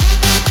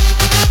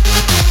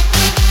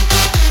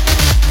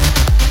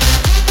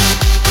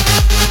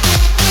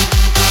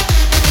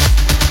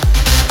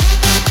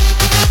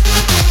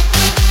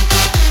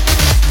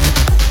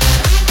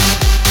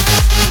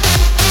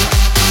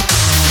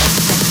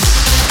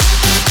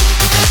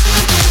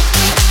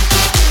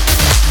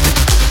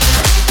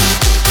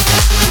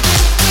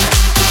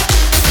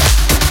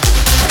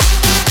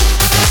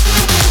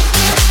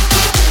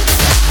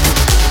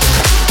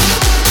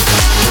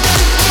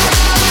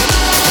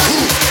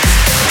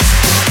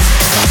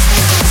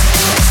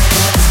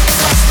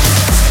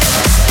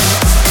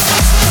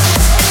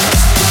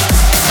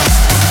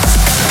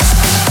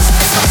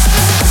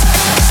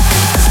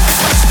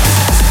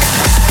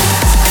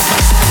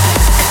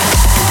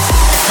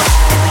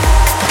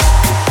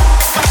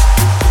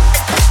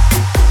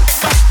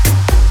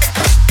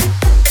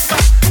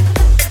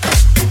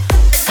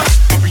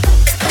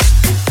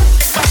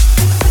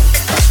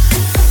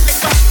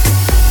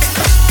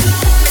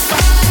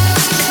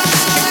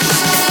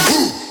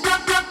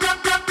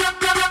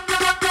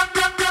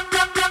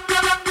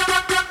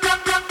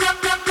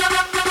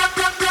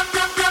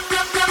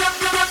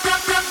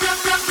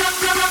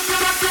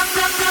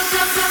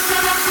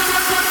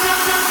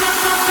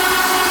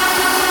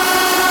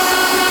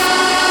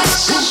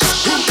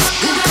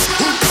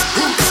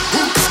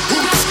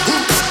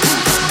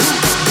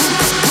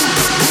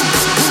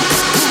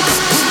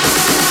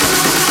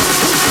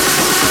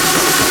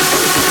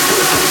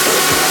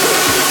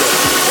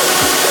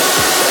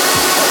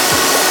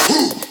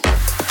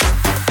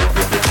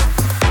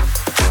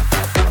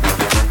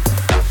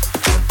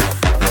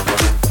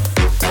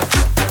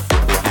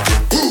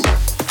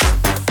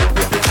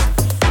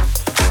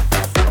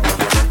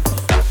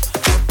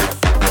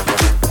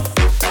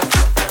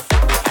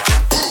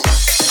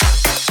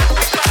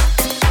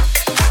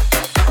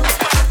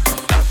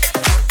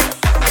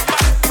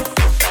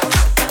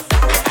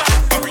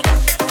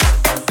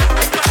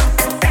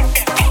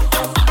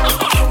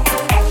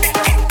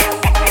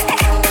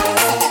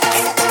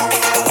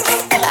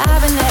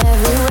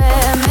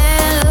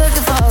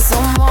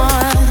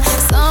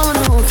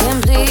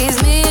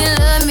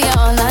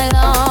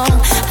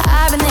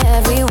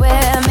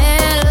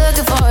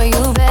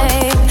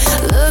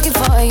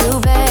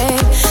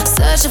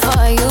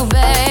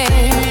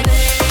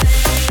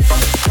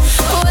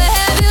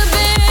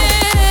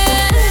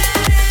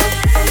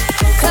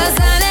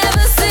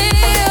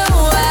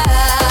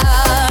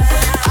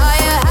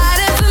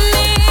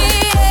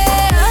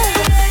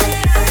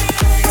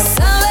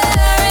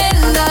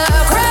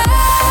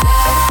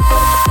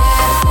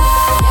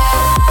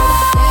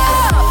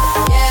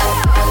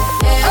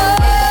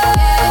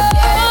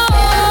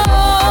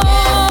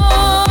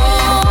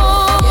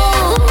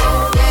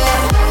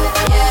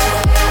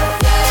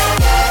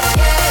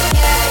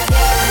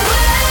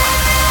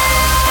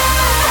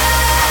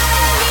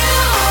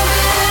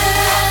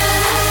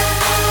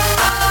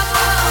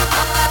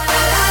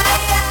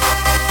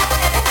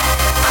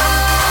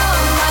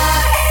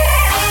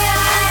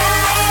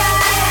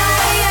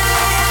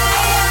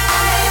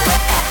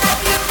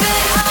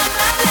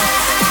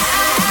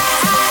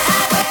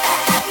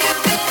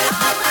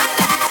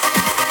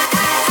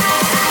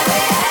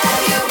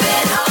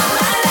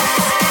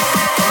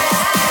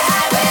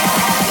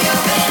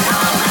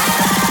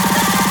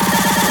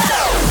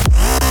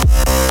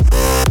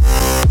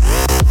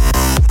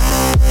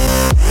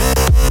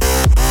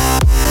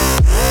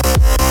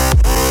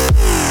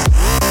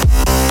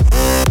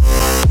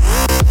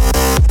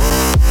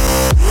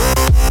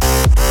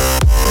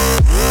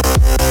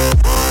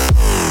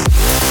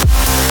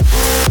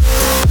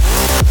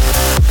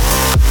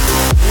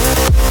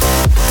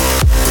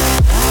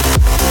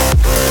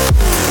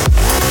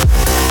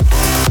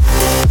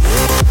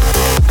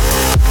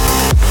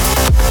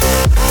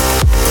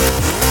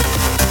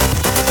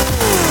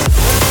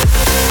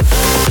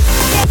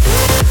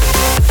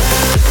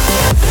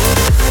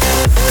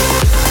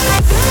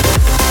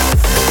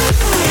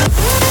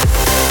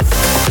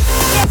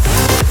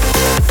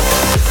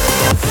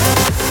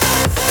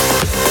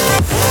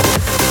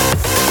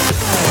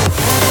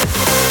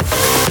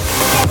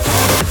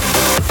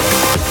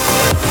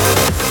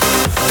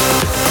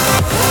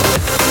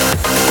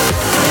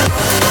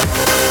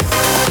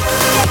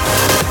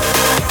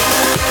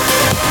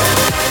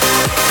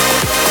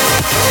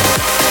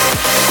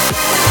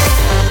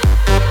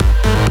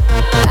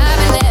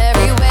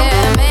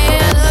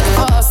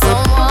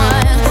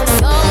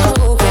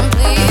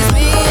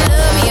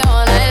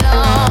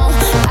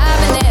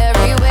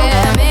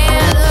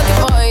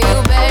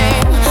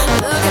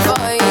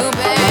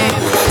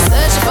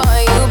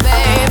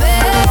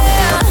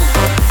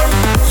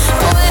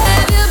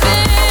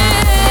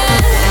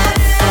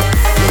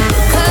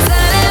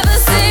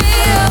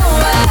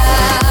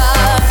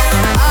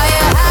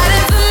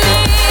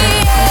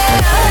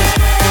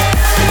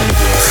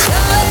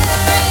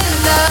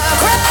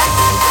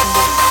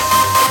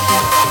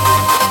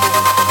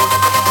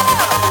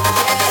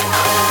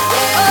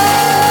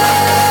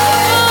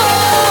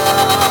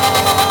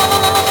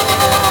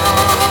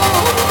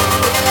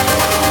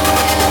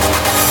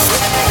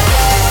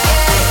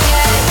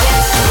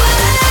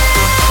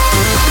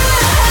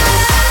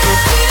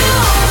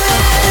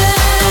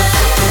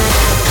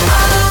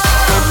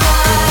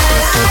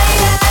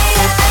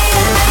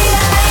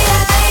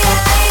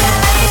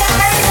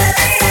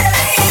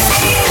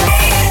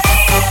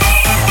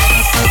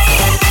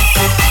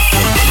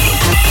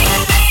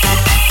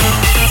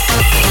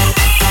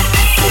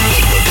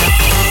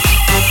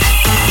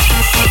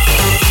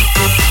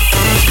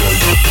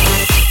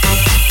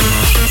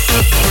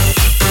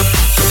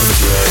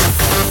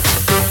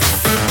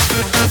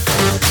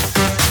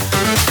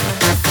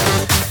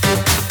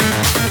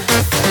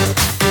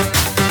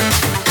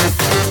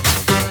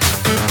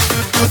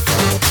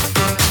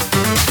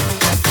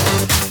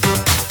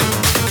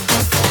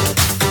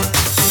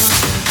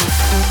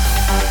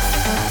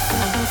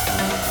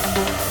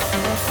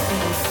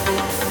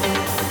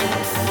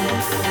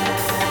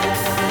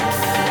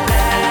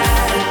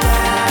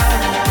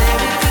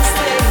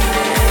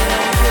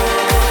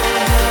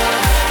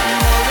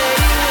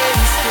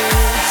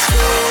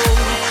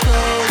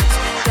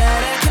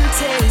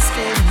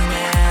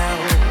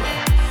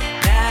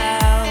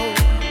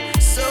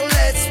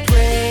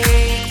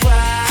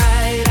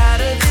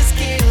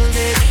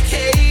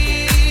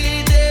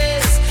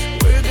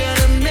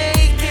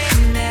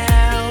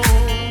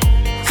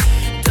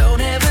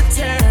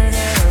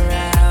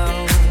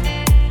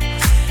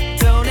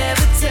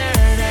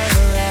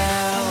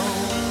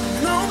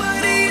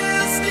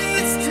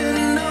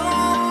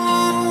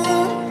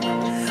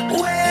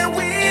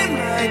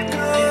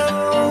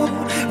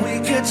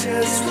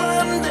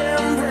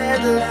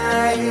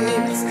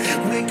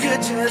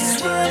 could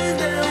just run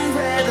them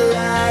red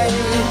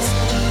lights.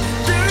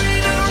 There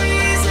ain't no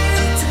reason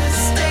to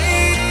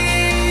stay.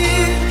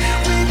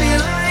 We'd be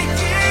like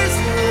years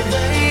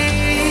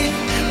away.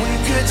 We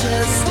could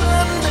just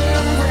run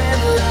them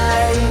red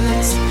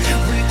lights.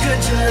 We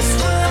could just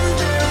run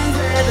them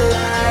red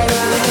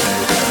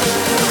lights.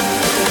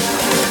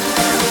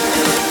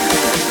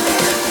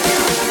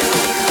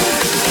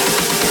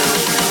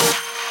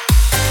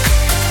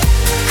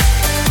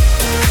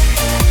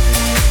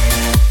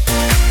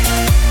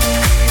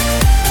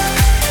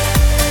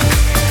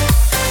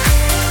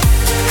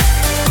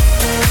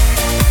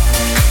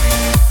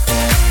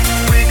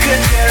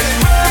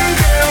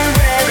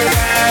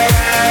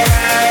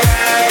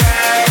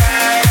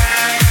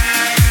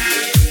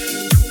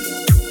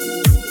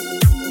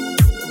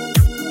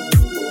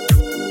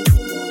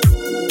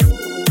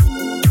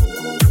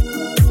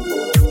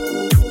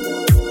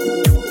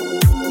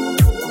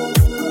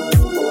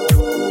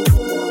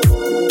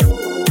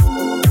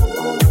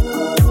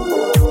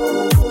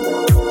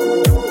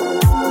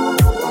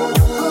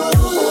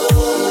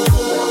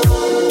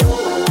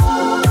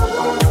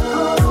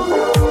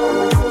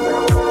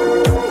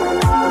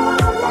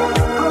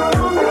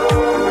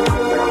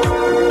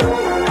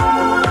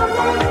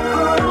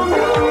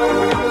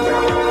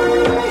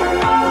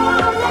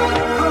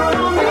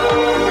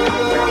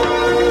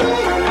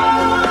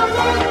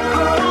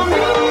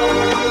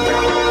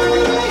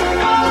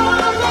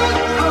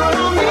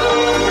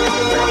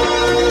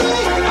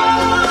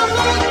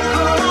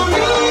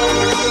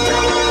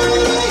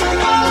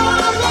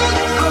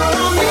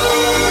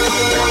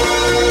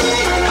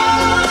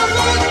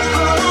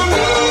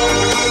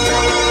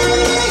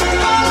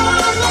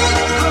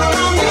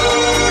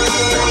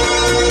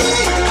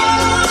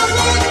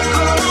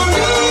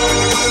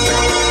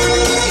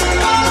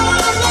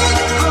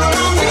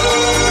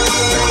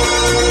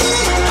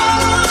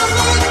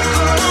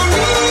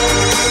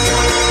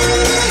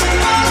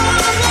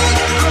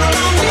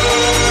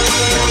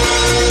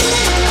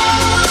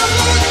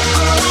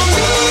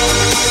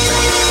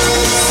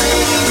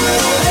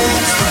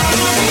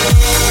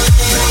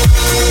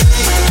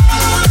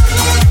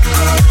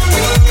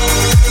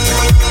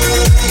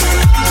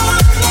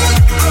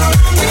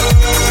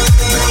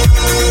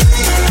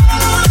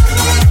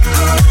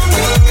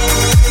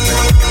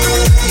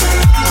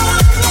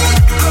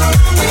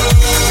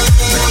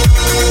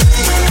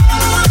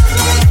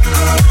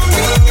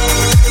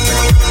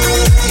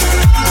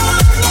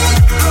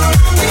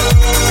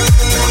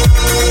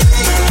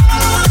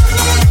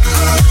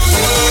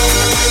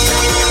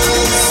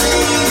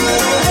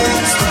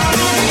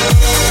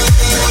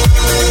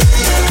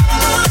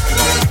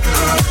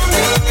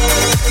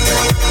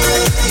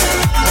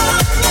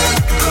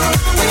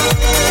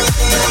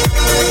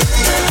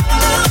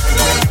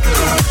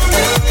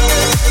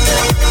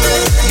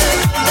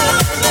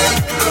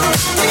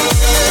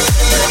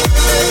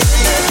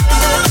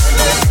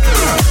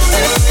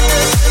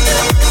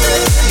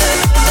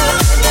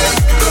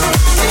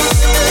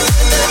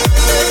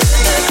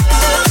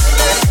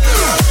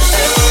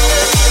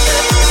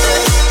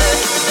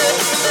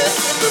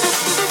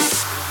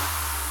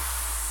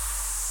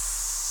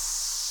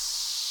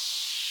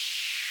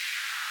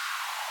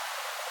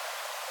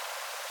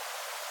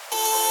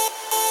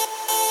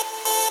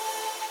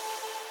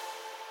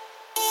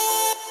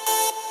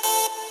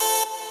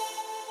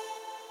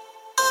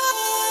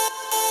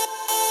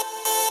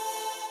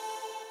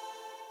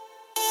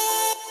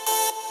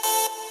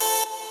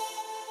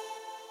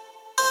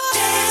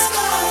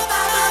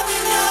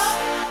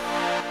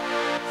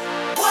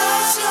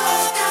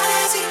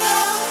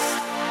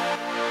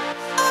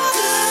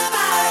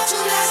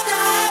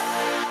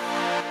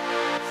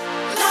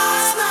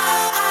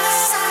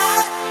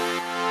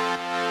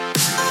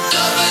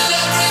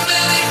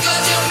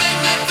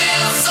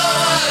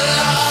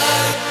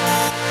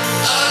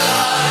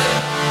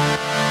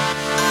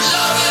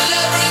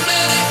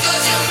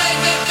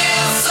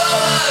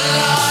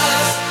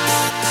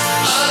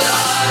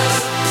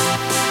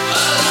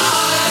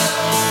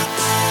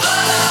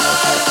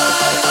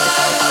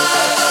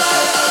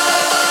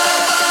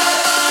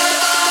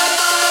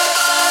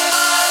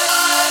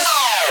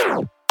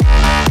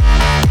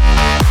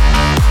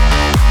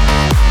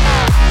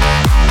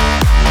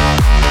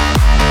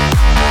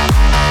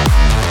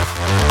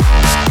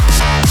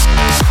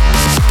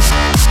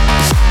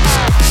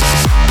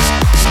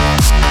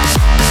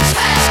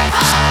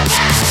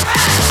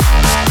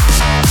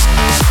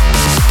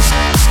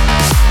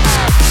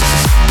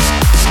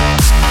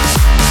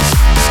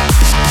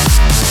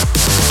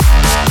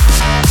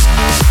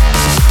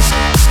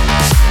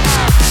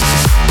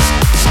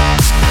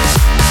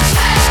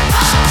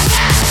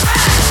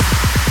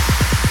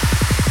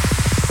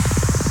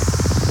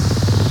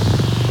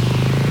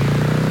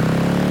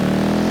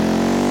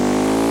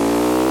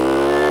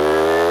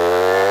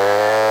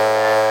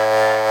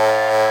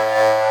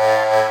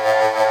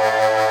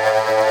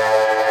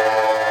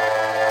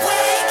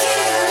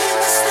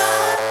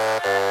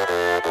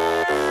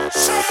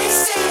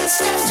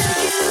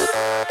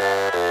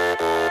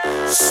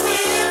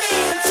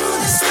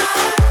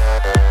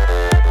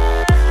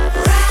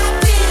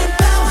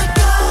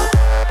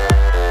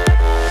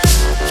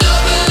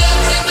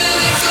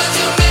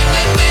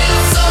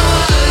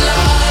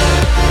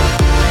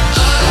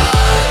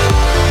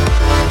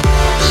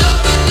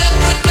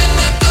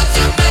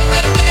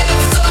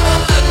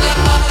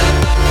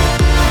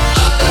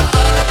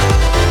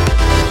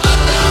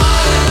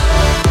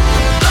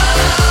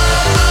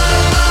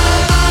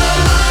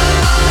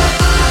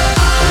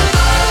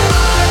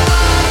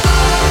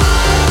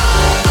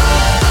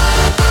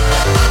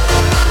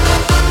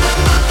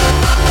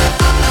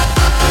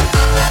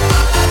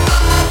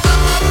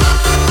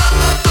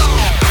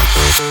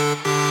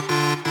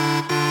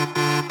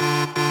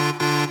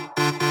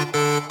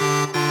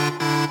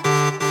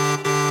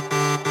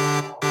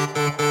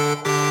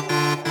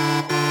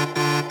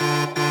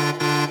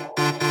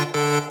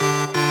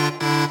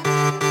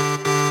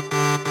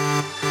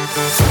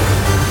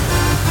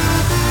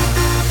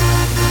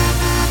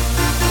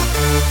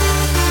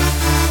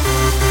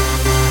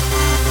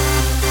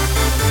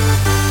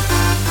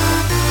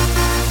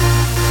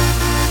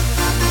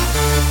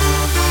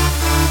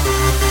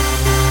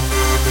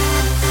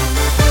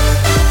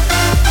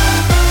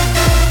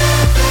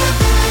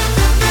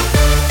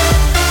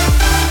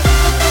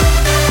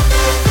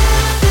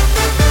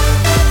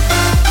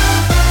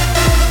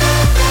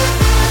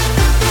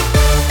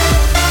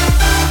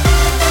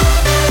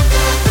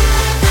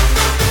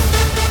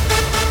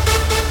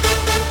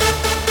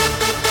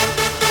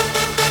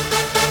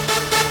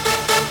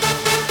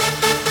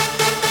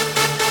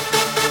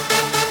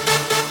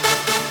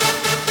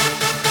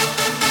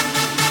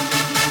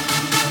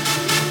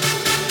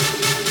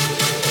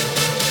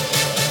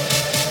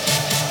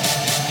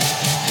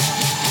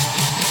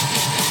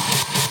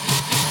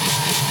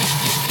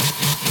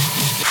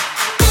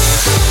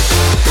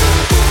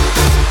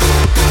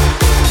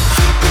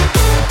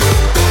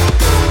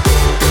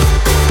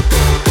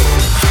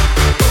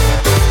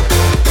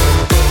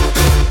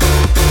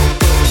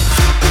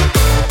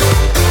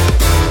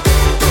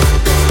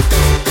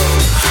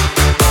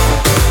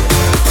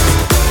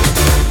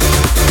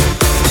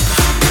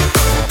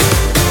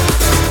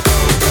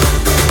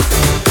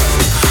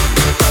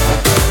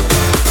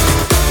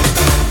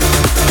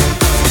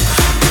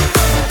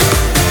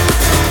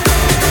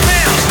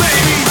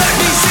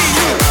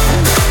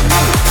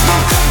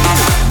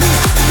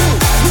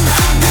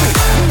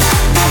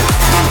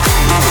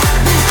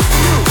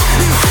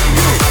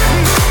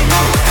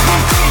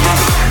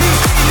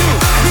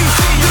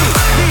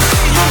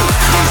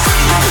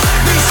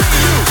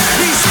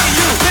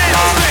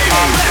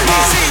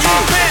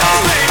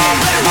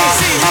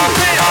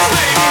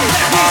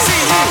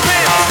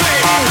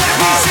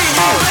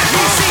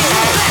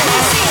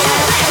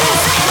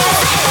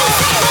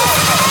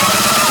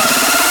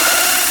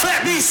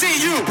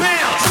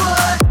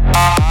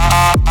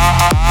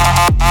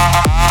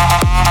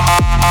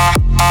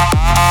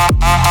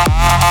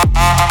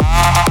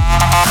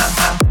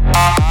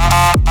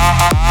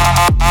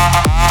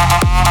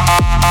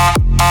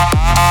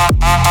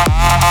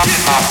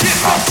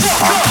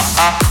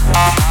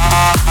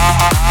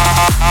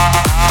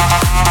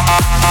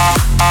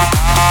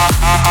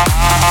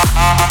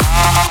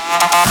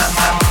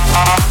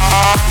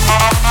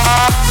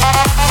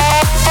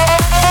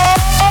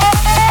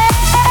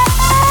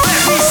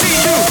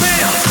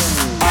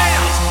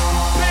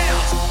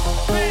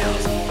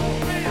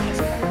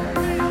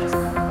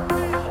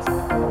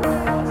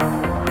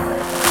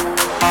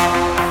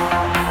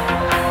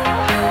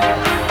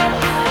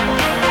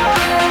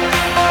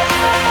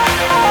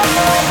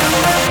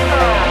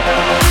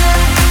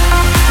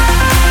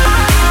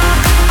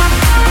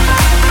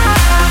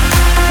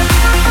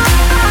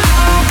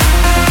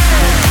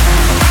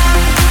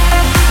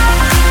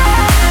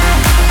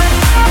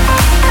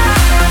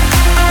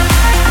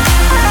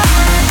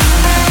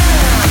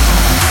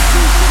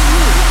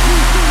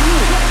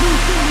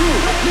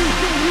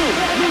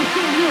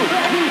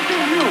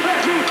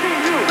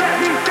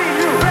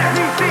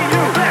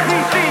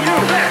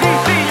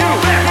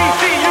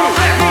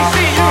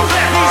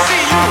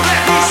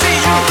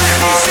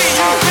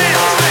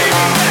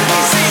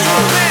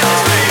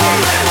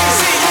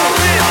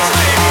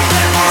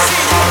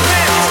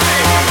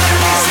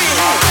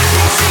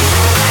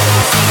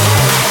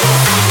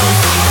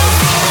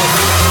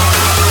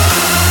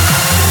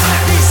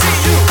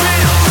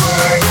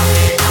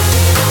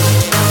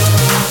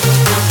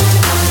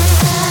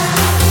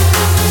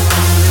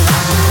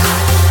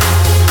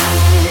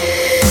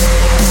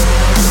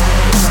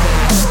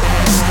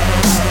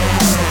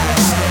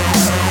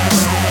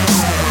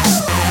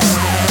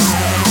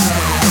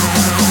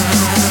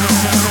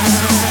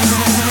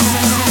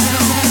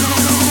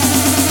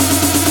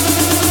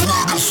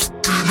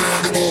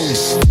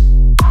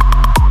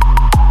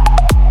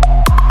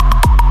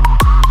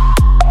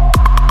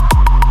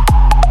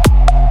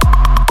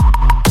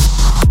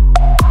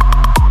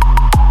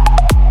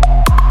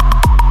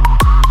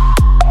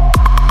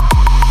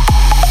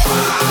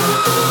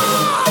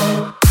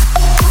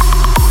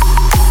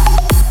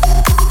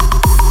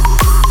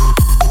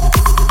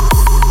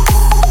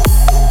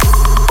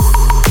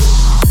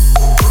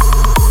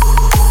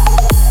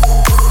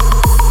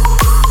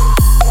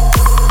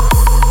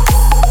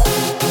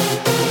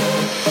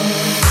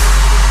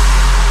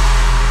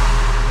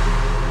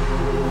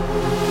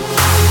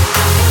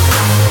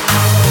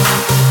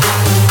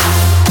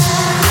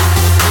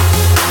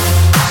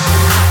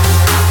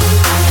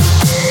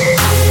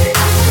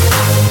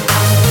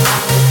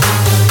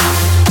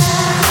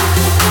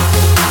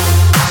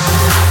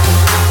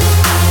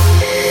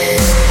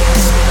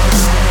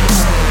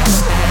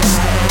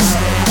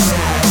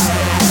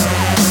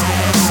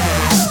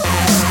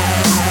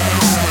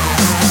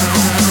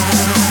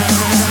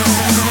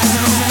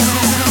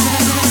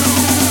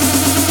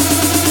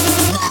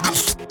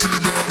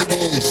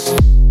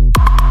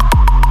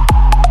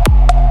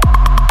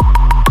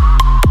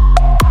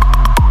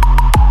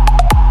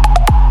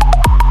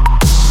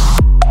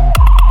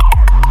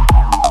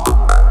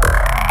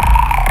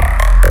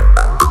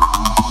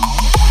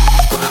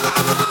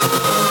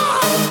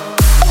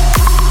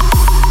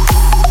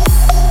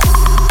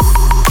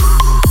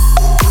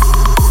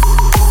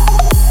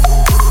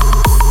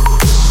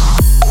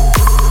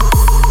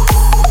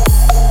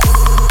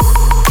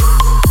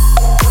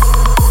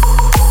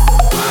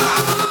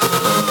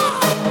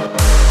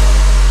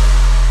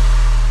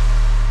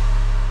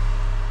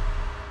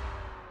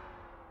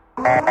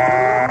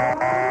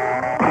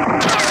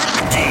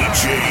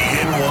 DJ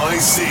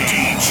NYC.